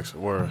 Funk Flex.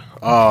 Word.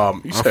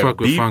 You said I fuck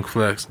with Funk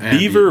Flex. And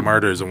Beaver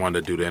Murder is the one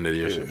that do the end of the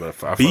year shit.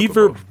 But I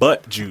Beaver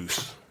butt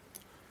juice.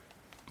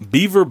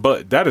 Beaver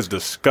butt. That is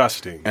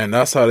disgusting. And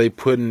that's how they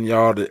putting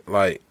y'all to,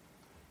 like...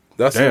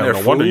 That's in Damn, their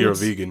no wonder you're a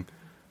foods? vegan.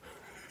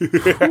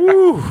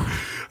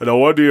 No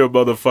wonder you're a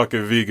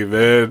motherfucking vegan,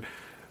 man.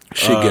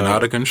 Shit getting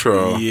out of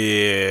control.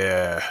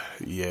 Yeah,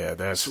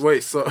 that's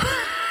Wait, so...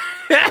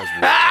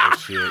 wild as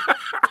shit.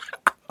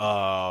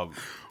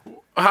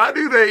 How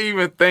do they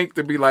even think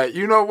to be like,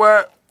 you know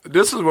what?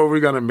 This is what we're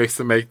going to mix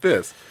to make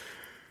this.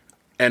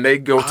 And they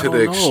go to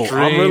the extreme.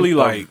 I'm really of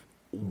like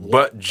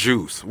butt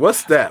juice.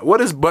 What's that? What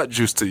is butt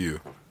juice to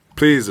you?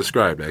 Please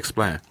describe that.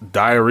 Explain.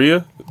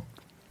 diarrhea.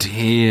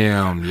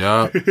 Damn,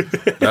 y'all.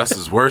 That's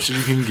as worse as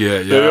you can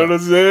get, You know y'all. what I'm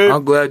saying?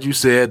 I'm glad you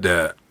said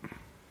that.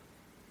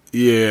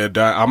 Yeah,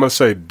 I'm gonna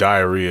say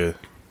diarrhea.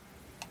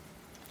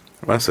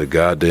 That's a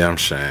goddamn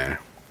shame.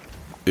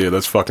 Yeah,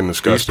 that's fucking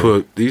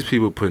disgusting. These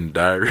people putting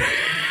diarrhea.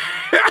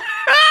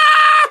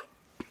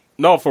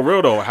 No, for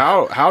real though.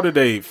 How did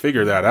they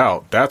figure that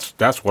out?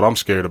 That's what I'm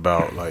scared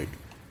about. Like,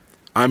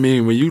 I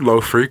mean, when you low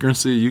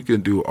frequency, you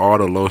can do all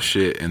the low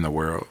shit in the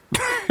world.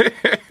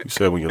 you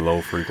said when you're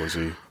low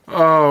frequency.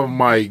 Oh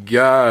my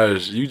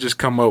gosh. You just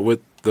come up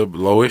with the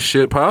lowest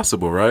shit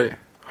possible, right?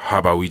 How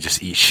about we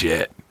just eat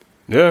shit?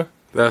 Yeah,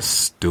 That's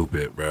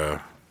stupid, bro.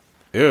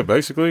 yeah.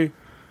 Basically,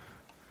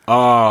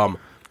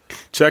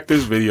 check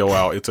this video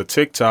out. It's a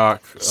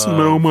TikTok.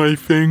 Smell my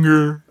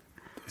finger.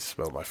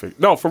 Smell my finger.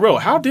 No, for real.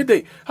 How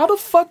the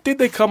fuck did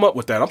they come up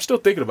with that? I'm still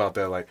thinking about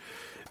that. Like,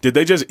 did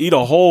they just eat a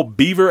whole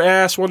beaver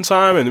ass one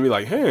time and be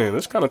like, hey,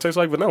 this kind of tastes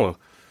like vanilla?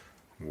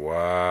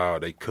 Wow,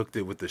 they cooked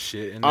it with the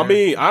shit in there? I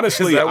mean,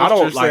 honestly, I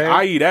don't like.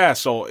 I eat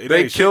ass, so it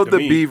They ain't killed shit to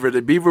the me. beaver.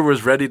 The beaver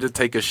was ready to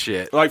take a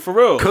shit. Like for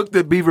real. Cooked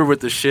the beaver with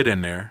the shit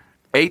in there.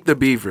 Ate the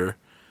beaver,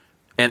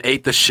 and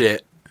ate the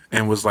shit,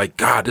 and was like,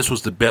 God, this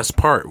was the best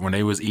part when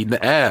they was eating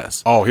the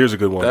ass. Oh, here's a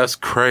good one. That's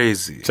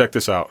crazy. Check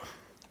this out.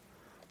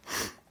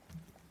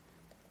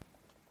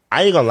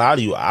 I ain't gonna lie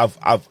to you.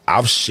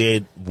 I've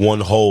shared one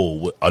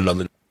hole with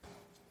another.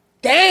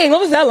 Dang,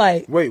 what was that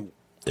like? Wait,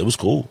 It was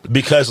cool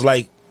because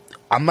like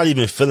I'm not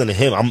even feeling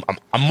him.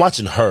 I'm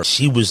watching her.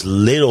 She was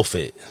little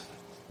fit,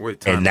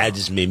 wait, and time that out.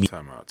 just made me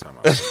Time out.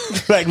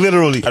 like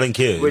literally. I didn't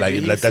care. Wait, like he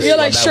that's said- You're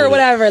like, sure,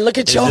 whatever. Look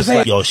at It's your just face.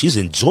 like, yo, she's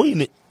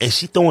enjoying it and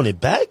she throwing it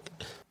back.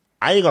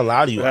 I ain't gonna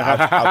lie to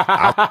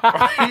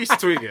you. He's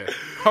tweaking.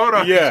 Hold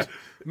on. Yeah.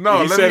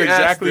 No, he let said me ask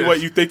exactly this.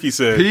 what you think he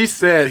said. He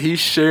said he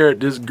shared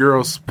this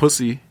girl's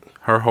pussy,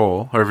 her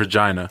hole, her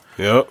vagina.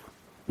 Yep.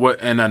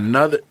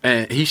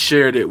 And he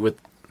shared it with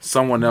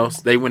someone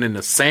else. They went in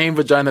the same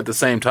vagina at the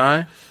same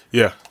time.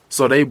 Yeah.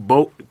 So they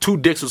both, two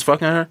dicks was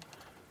fucking her.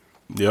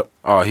 Yep.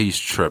 Oh, he's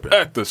tripping.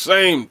 At the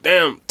same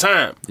damn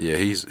time. Yeah,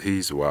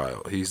 he's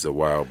wild. He's a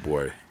wild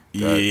boy.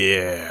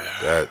 Yeah.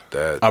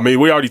 That I mean,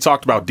 we already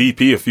talked about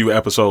DP a few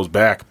episodes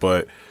back,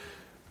 but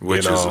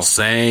which you is know. the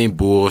same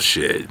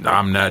bullshit.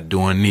 I'm not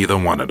doing neither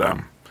one of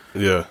them.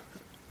 yeah.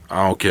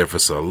 I don't care if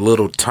it's a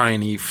little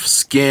tiny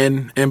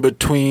skin in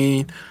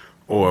between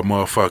or a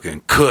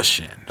motherfucking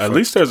cushion. At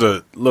least there's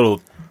a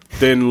little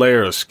thin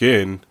layer of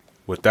skin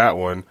with that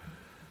one.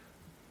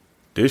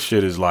 This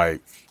shit is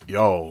like,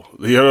 yo,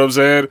 you know what I'm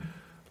saying?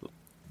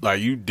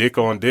 Like you dick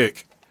on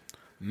dick.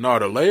 No,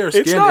 the layer of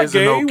It's skin not isn't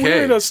gay.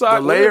 okay. We're The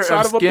layer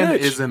inside of of a skin bitch.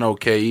 isn't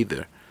okay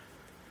either.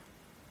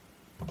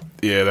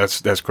 Yeah,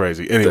 that's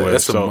crazy. Anyway,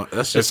 That's so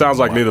that's it just sounds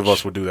like much. neither of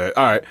us would do that.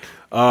 All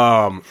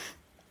right.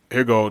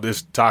 Here go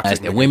this toxic.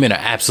 And nigga. women are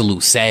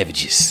absolute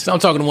savages. So I'm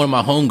talking to one of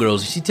my homegirls,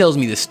 and she tells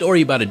me the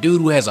story about a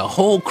dude who has a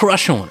whole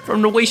crush on her.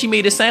 From the way she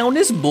made it sound,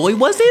 this boy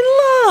was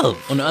in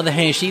love. On the other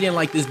hand, she didn't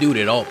like this dude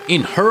at all.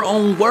 In her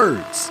own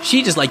words,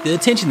 she just liked the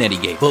attention that he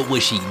gave. But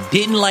what she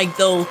didn't like,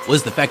 though,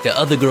 was the fact that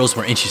other girls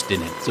were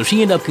interested in it. So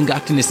she ended up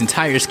concocting this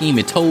entire scheme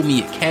and told me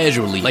it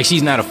casually, like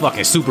she's not a fucking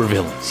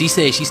supervillain. She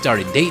said she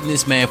started dating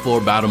this man for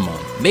about a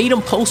month, made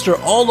him post her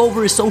all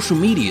over his social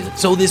media,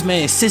 so this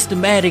man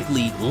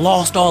systematically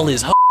lost all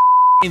his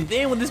and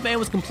then when this man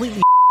was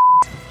completely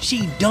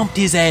she dumped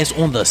his ass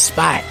on the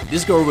spot.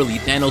 This girl really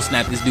Thanos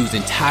snapped this dude's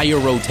entire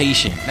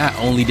rotation. Not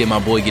only did my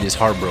boy get his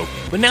heart broken,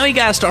 but now he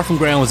gotta start from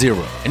ground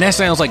zero. And that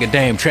sounds like a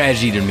damn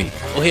tragedy to me.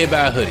 Go ahead,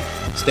 buy a hoodie.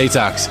 Stay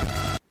toxic.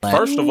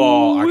 First of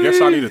all, I guess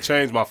I need to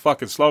change my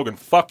fucking slogan.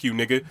 Fuck you,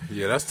 nigga.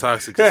 Yeah, that's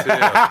toxic as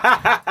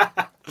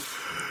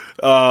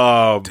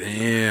hell.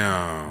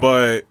 Damn.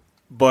 But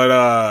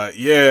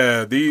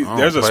yeah,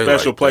 there's a play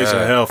special like place in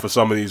that. hell for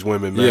some of these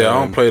women, man. Yeah, I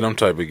don't play them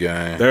type of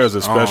games. There's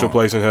a special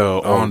place in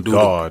hell. I Oh don't do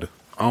God.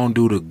 I don't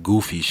do the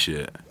goofy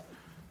shit.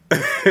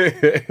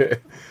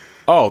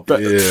 Oh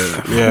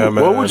Yeah. yeah, man.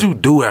 What would you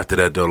do after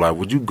that though? Like,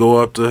 would you go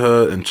up to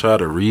her and try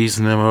to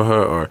reason with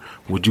her, or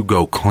would you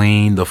go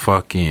clean the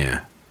fuck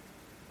in?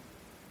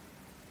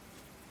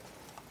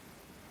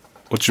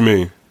 What you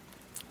mean?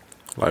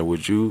 Like,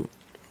 would you?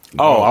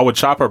 Oh, I would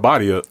chop her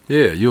body up.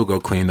 Yeah, you'll go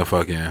clean the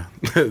fuck in.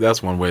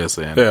 That's one way of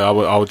saying it. Yeah,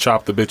 I would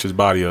chop the bitch's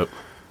body up.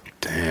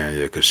 Damn,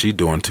 yeah, because she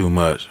doing too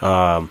much.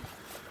 Yeah.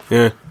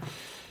 Yeah,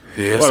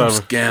 Whatever.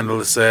 some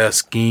scandalous ass,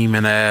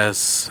 scheming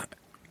ass,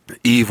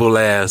 evil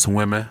ass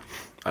women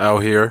out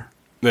here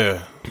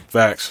Yeah.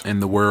 Facts. in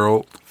the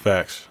world.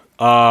 Facts.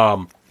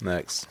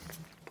 Next.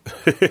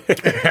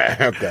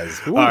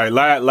 All right,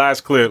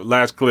 last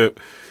clip.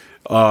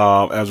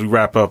 As we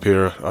wrap up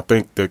here, I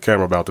think the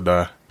camera about to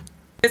die.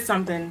 It's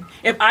something.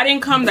 If I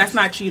didn't come, that's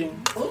not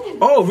cheating.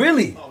 Oh,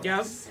 really?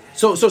 Yes.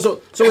 So time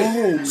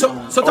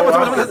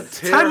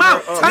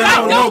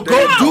out. No,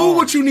 go do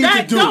what you need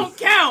That to do. don't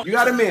count. You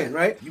got a man,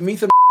 right? You meet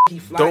some he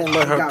fly. Don't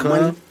let he her got come.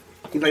 money.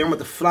 He's like, I'm about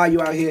to fly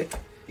you out here.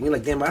 And you're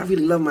like, damn, but I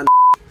really love my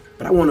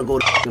but I want to go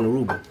to on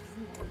Aruba.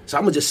 So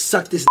I'm going to just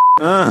suck this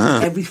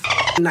every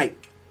night.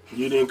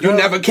 You didn't You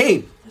never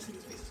came.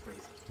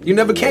 You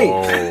never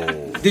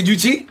came. Did you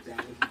cheat?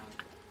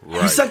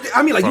 Right. You sucked it.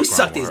 I mean, like, you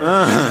sucked this. Why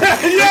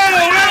you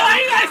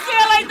gotta say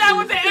it like that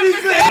with the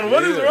emphasis?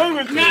 What is wrong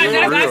with you? Nah, For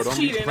real, that's don't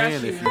be cheating.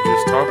 playing That's if cheating. you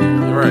just talking.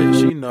 You're right.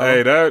 She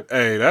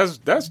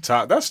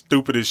know. That's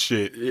stupid as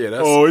shit. Yeah,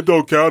 that's- oh, it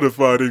don't count if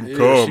I didn't Yeah,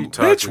 come. she Bitch,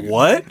 toxic.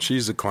 what?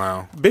 She's a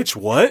clown. Bitch,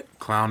 what?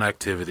 Clown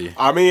activity.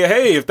 I mean,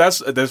 hey, if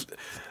that's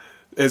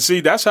and see,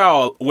 that's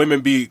how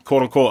women be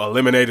quote unquote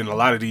eliminating a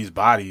lot of these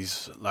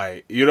bodies.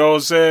 Like, you know what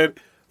I'm saying?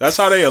 That's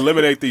how they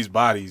eliminate these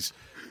bodies.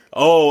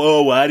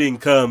 Oh, well, I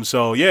didn't come,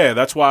 so yeah,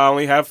 that's why I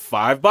only have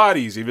 5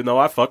 bodies, even though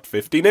I fucked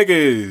 50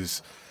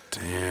 niggas.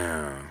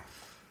 Damn.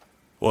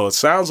 Well, it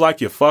sounds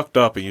like you fucked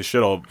up and you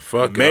should have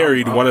Fuck it,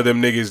 married I'm- one of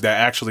them niggas that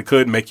actually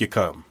could make you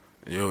come.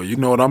 Yo, you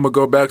know what I'm gonna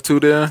go back to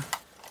then?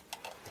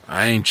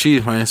 I ain't cheat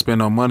if I ain't spend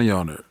no money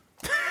on her.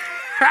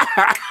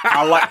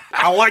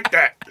 I like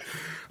that.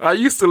 I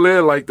used to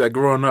live like that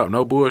growing up.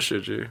 No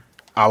bullshit, G.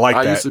 I like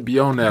I that. used to be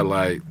on that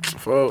like,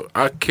 fuck,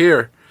 I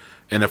care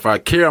And if I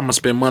care, I'm gonna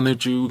spend money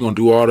with you. We're gonna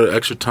do all the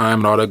extra time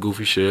and all that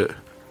goofy shit.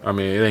 I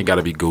mean, it ain't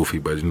gotta be goofy,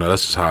 but you know,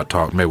 that's just how I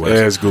talk. Mayweather.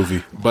 Yeah, it's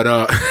goofy. But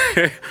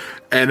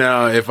and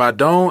if I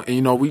don't, and,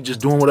 you know, we just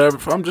doing whatever,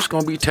 I'm just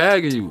gonna be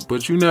tagging you.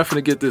 But you never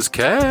gonna get this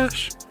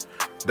cash.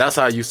 That's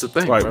how I used to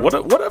think. Like,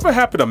 bro. whatever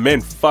happened to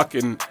men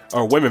fucking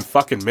or women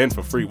fucking men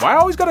for free? Why I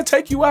always gotta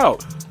take you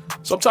out?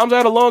 Sometimes I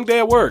had a long day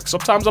at work.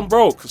 Sometimes I'm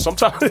broke.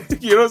 Sometimes,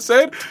 you know what I'm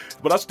saying?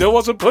 But I still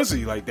wasn't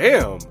pussy. Like,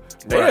 damn.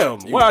 Right. Wow,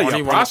 You you a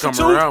only wanna come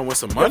prostitute? around with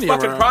some money You a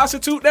fucking around.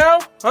 prostitute now?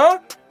 Huh?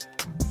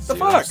 The See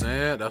what I'm fuck?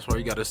 saying? That's why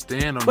you gotta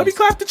stand on Let me this.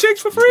 clap the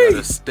chicks for You free.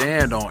 gotta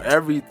stand on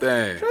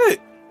everything.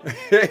 Shit.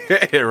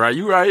 Right,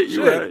 you right,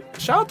 you Shit.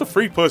 right. Shout out to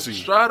free pussy.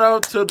 Shout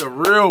out to the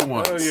real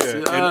ones. Oh,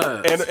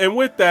 yeah. Yes. And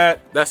with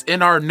that, That's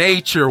in our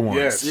nature ones.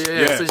 Yes, Yeah,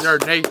 yes. it's in our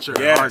nature.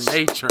 Yes. Our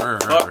nature.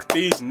 fuck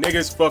these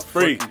niggas for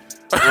free.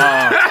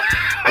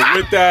 And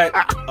with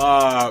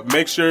that,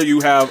 make sure you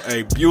have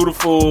a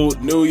beautiful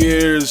New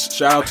Year's.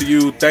 Shout out to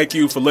you. Thank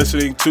you for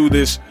listening to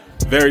this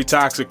very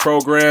toxic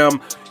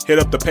program. Hit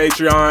up the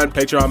Patreon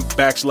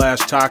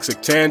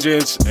 /Toxic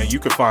Tangents, and you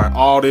can find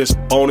all this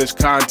bonus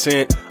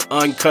content,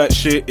 uncut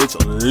shit. It's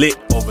lit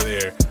over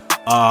there.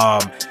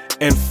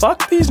 And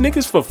fuck these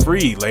niggas for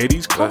free,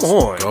 ladies. Come Let's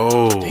on.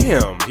 go.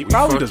 Damn, he We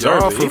probably fuck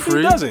deserves y'all it. for If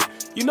free. he doesn't,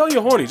 you know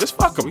you're horny. Just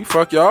fuck him. We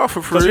fuck y'all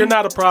for Because free. you're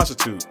not a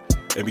prostitute.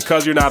 And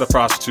because you're not a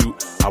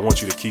prostitute, I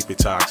want you to keep it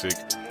toxic.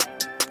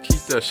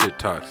 Keep that shit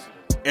toxic.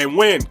 And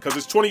win, because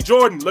it's 20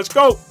 Jordan. Let's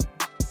go.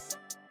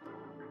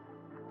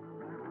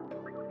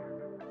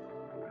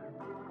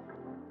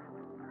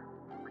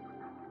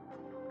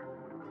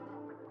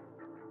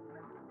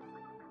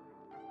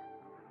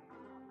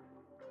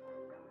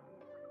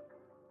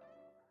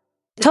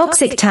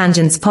 Toxic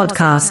Tangents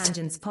Podcast.